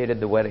officiated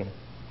the wedding.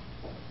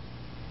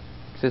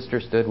 Sister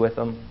stood with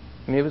him.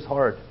 I mean, it was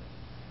hard.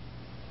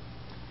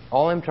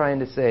 All I'm trying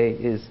to say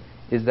is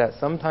that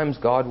sometimes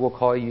God will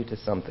call you to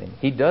something.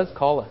 He does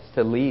call us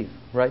to leave,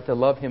 right? To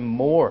love Him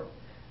more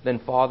than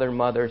father,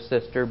 mother,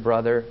 sister,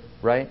 brother,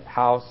 right?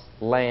 House,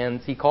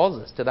 lands. He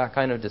calls us to that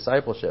kind of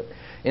discipleship.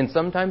 And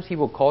sometimes He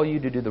will call you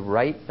to do the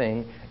right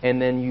thing,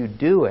 and then you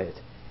do it,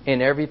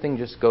 and everything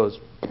just goes.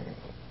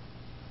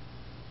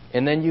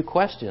 And then you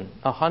question.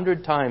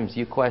 100 times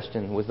you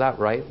question, was that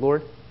right,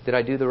 Lord? Did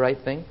I do the right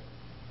thing?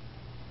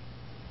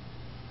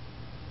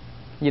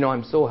 You know,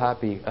 I'm so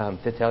happy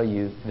to tell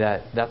you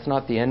that that's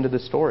not the end of the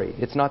story.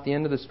 It's not the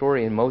end of the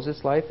story in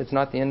Moses' life. It's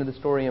not the end of the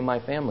story in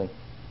my family.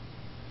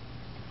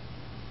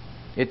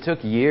 It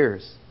took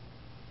years.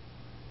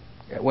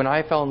 When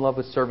I fell in love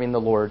with serving the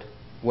Lord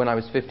when I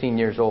was 15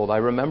 years old, I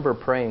remember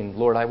praying,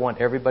 Lord, I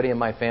want everybody in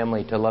my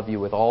family to love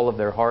you with all of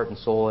their heart and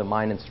soul and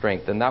mind and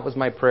strength. And that was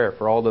my prayer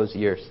for all those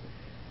years.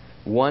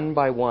 One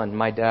by one,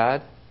 my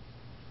dad,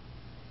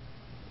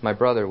 my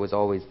brother was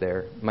always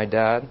there. My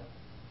dad,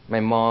 my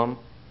mom,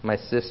 my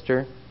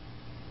sister,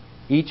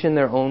 each in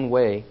their own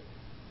way,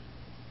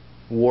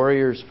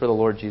 warriors for the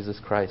Lord Jesus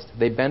Christ.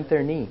 They bent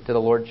their knee to the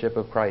Lordship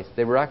of Christ.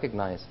 They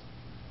recognized,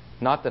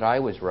 not that I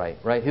was right?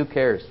 Who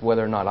cares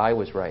whether or not I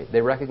was right?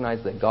 They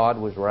recognized that God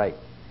was right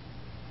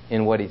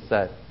in what He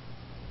said.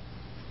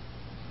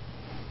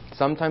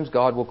 Sometimes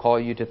God will call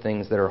you to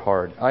things that are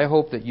hard. I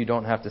hope that you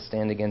don't have to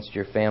stand against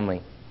your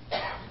family.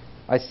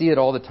 I see it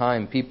all the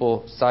time.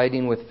 People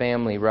siding with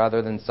family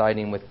rather than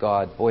siding with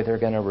God. Boy, they're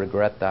going to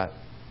regret that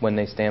when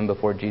they stand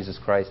before Jesus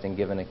Christ and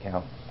give an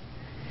account.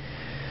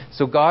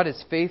 So God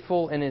is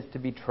faithful and is to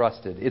be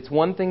trusted. It's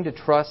one thing to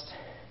trust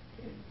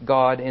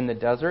God in the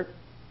desert.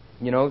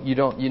 You know,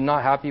 you're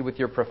not happy with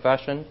your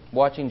profession,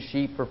 watching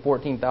sheep for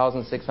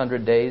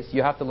 14,600 days.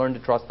 You have to learn to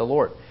trust the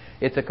Lord.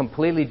 It's a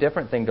completely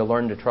different thing to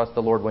learn to trust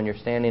the Lord when you're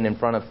standing in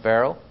front of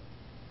Pharaoh.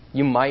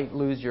 You might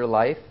lose your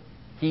life.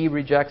 He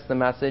rejects the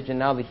message, and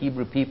now the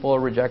Hebrew people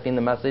are rejecting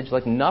the message.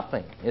 Like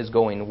nothing is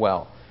going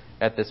well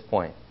at this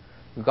point.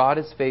 God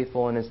is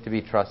faithful and is to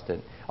be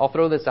trusted. I'll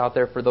throw this out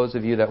there for those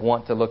of you that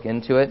want to look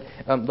into it.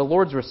 The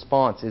Lord's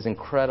response is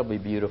incredibly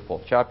beautiful.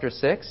 Chapter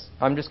 6,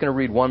 I'm just going to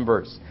read one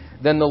verse.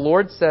 Then the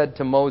Lord said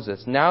to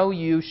Moses, now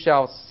you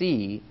shall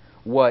see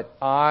what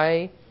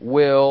I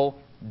will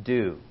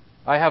do.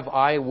 I have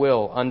I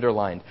will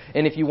underlined.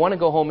 And if you want to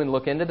go home and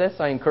look into this,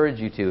 I encourage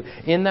you to.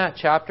 In that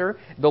chapter,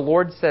 the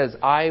Lord says,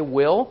 I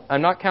will.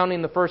 I'm not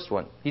counting the first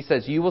one. He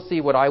says, you will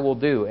see what I will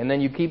do. And then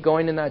you keep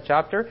going in that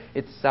chapter,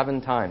 it's 7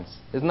 times.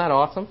 Isn't that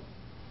awesome?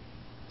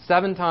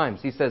 7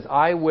 times. He says,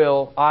 I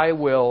will, I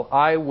will,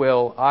 I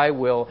will, I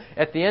will.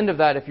 At the end of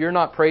that, if you're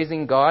not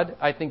praising God,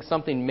 I think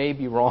something may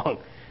be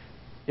wrong.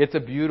 It's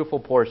a beautiful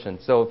portion.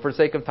 So for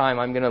sake of time,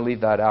 I'm going to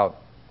leave that out.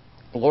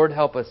 Lord,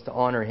 help us to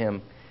honor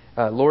Him.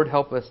 Lord,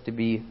 help us to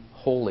be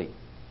holy.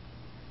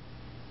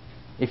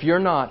 If you're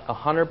not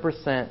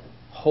 100%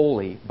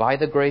 holy by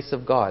the grace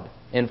of God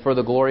and for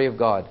the glory of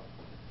God,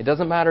 it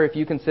doesn't matter if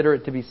you consider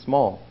it to be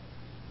small.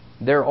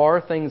 There are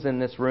things in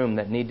this room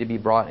that need to be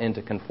brought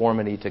into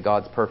conformity to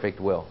God's perfect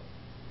will.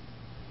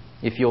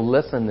 If you'll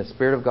listen, the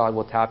Spirit of God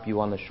will tap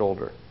you on the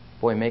shoulder.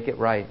 Boy, make it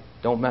right.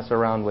 Don't mess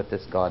around with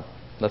this, God.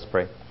 Let's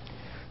pray.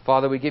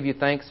 Father, we give you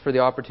thanks for the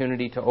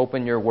opportunity to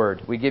open your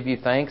word. We give you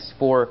thanks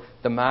for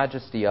the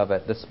majesty of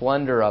it, the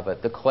splendor of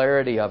it, the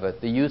clarity of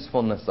it, the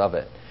usefulness of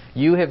it.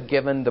 You have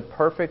given the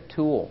perfect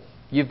tool.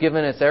 You've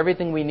given us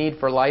everything we need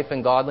for life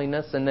and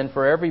godliness, and then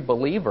for every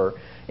believer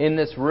in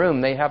this room,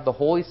 they have the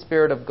Holy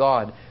Spirit of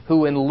God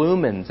who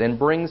illumines and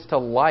brings to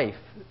life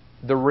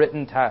the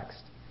written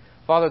text.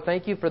 Father,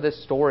 thank you for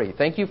this story.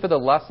 Thank you for the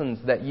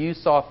lessons that you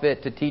saw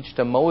fit to teach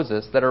to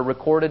Moses that are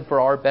recorded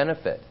for our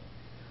benefit.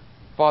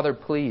 Father,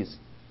 please,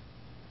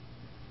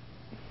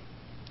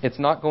 it's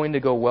not going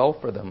to go well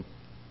for them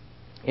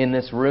in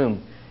this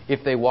room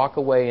if they walk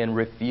away and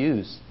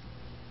refuse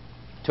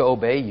to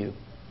obey you.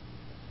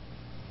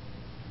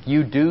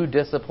 You do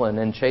discipline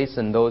and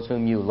chasten those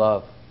whom you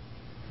love.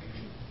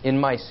 In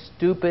my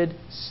stupid,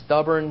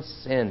 stubborn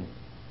sin,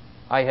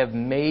 I have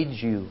made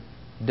you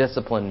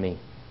discipline me.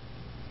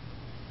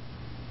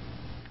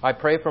 I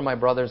pray for my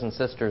brothers and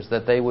sisters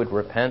that they would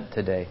repent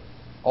today.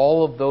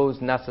 All of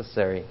those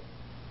necessary.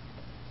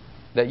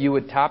 That you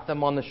would tap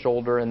them on the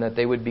shoulder and that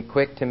they would be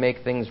quick to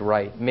make things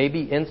right.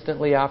 Maybe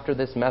instantly after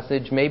this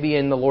message, maybe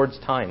in the Lord's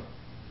time.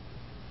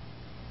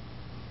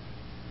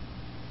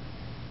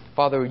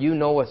 Father, you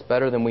know us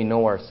better than we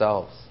know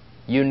ourselves.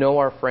 You know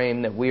our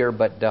frame, that we are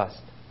but dust.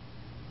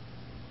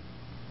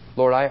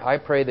 Lord, I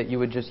pray that you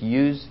would just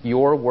use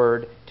your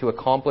word to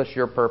accomplish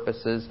your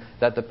purposes,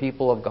 that the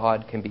people of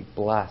God can be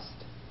blessed.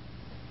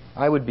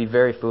 I would be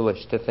very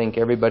foolish to think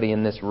everybody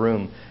in this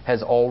room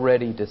has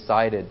already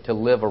decided to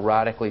live a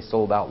radically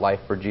sold out life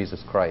for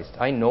Jesus Christ.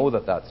 I know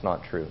that that's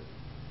not true.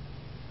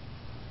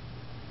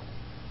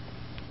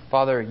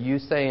 Father, you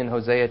say in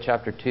Hosea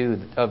chapter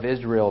 2 of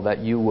Israel that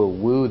you will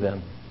woo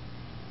them.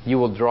 You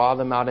will draw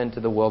them out into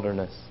the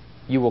wilderness.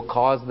 You will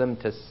cause them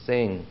to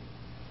sing.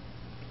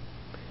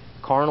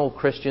 Carnal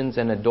Christians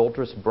and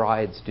adulterous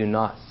brides do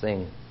not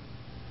sing.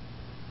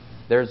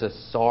 There's a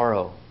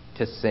sorrow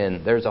to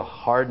sin. There's a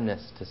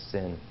hardness to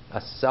sin,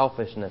 a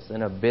selfishness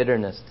and a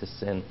bitterness to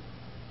sin.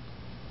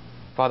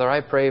 Father,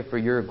 I pray for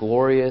your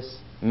glorious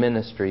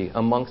ministry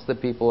amongst the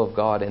people of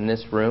God in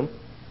this room,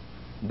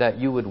 that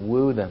you would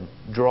woo them,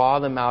 draw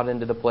them out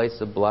into the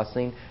place of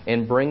blessing,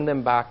 and bring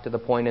them back to the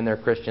point in their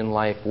Christian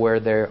life where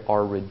they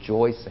are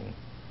rejoicing.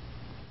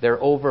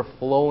 They're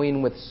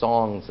overflowing with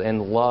songs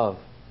and love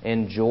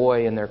and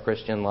joy in their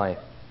Christian life.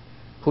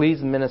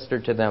 Please minister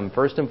to them,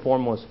 first and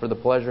foremost, for the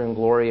pleasure and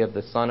glory of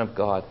the Son of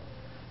God.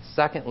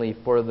 Secondly,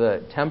 for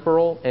the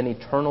temporal and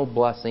eternal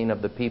blessing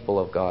of the people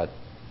of God.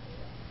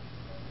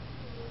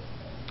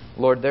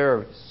 Lord, there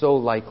are so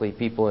likely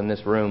people in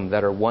this room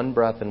that are one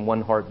breath and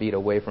one heartbeat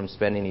away from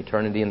spending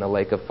eternity in the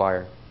lake of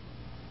fire.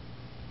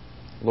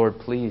 Lord,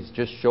 please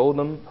just show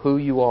them who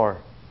you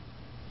are.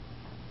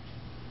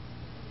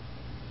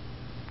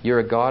 You're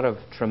a God of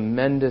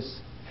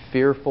tremendous,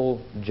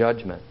 fearful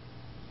judgment.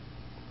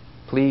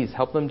 Please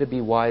help them to be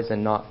wise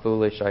and not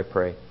foolish, I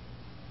pray.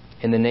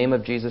 In the name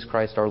of Jesus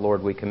Christ our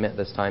Lord, we commit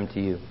this time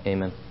to you.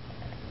 Amen.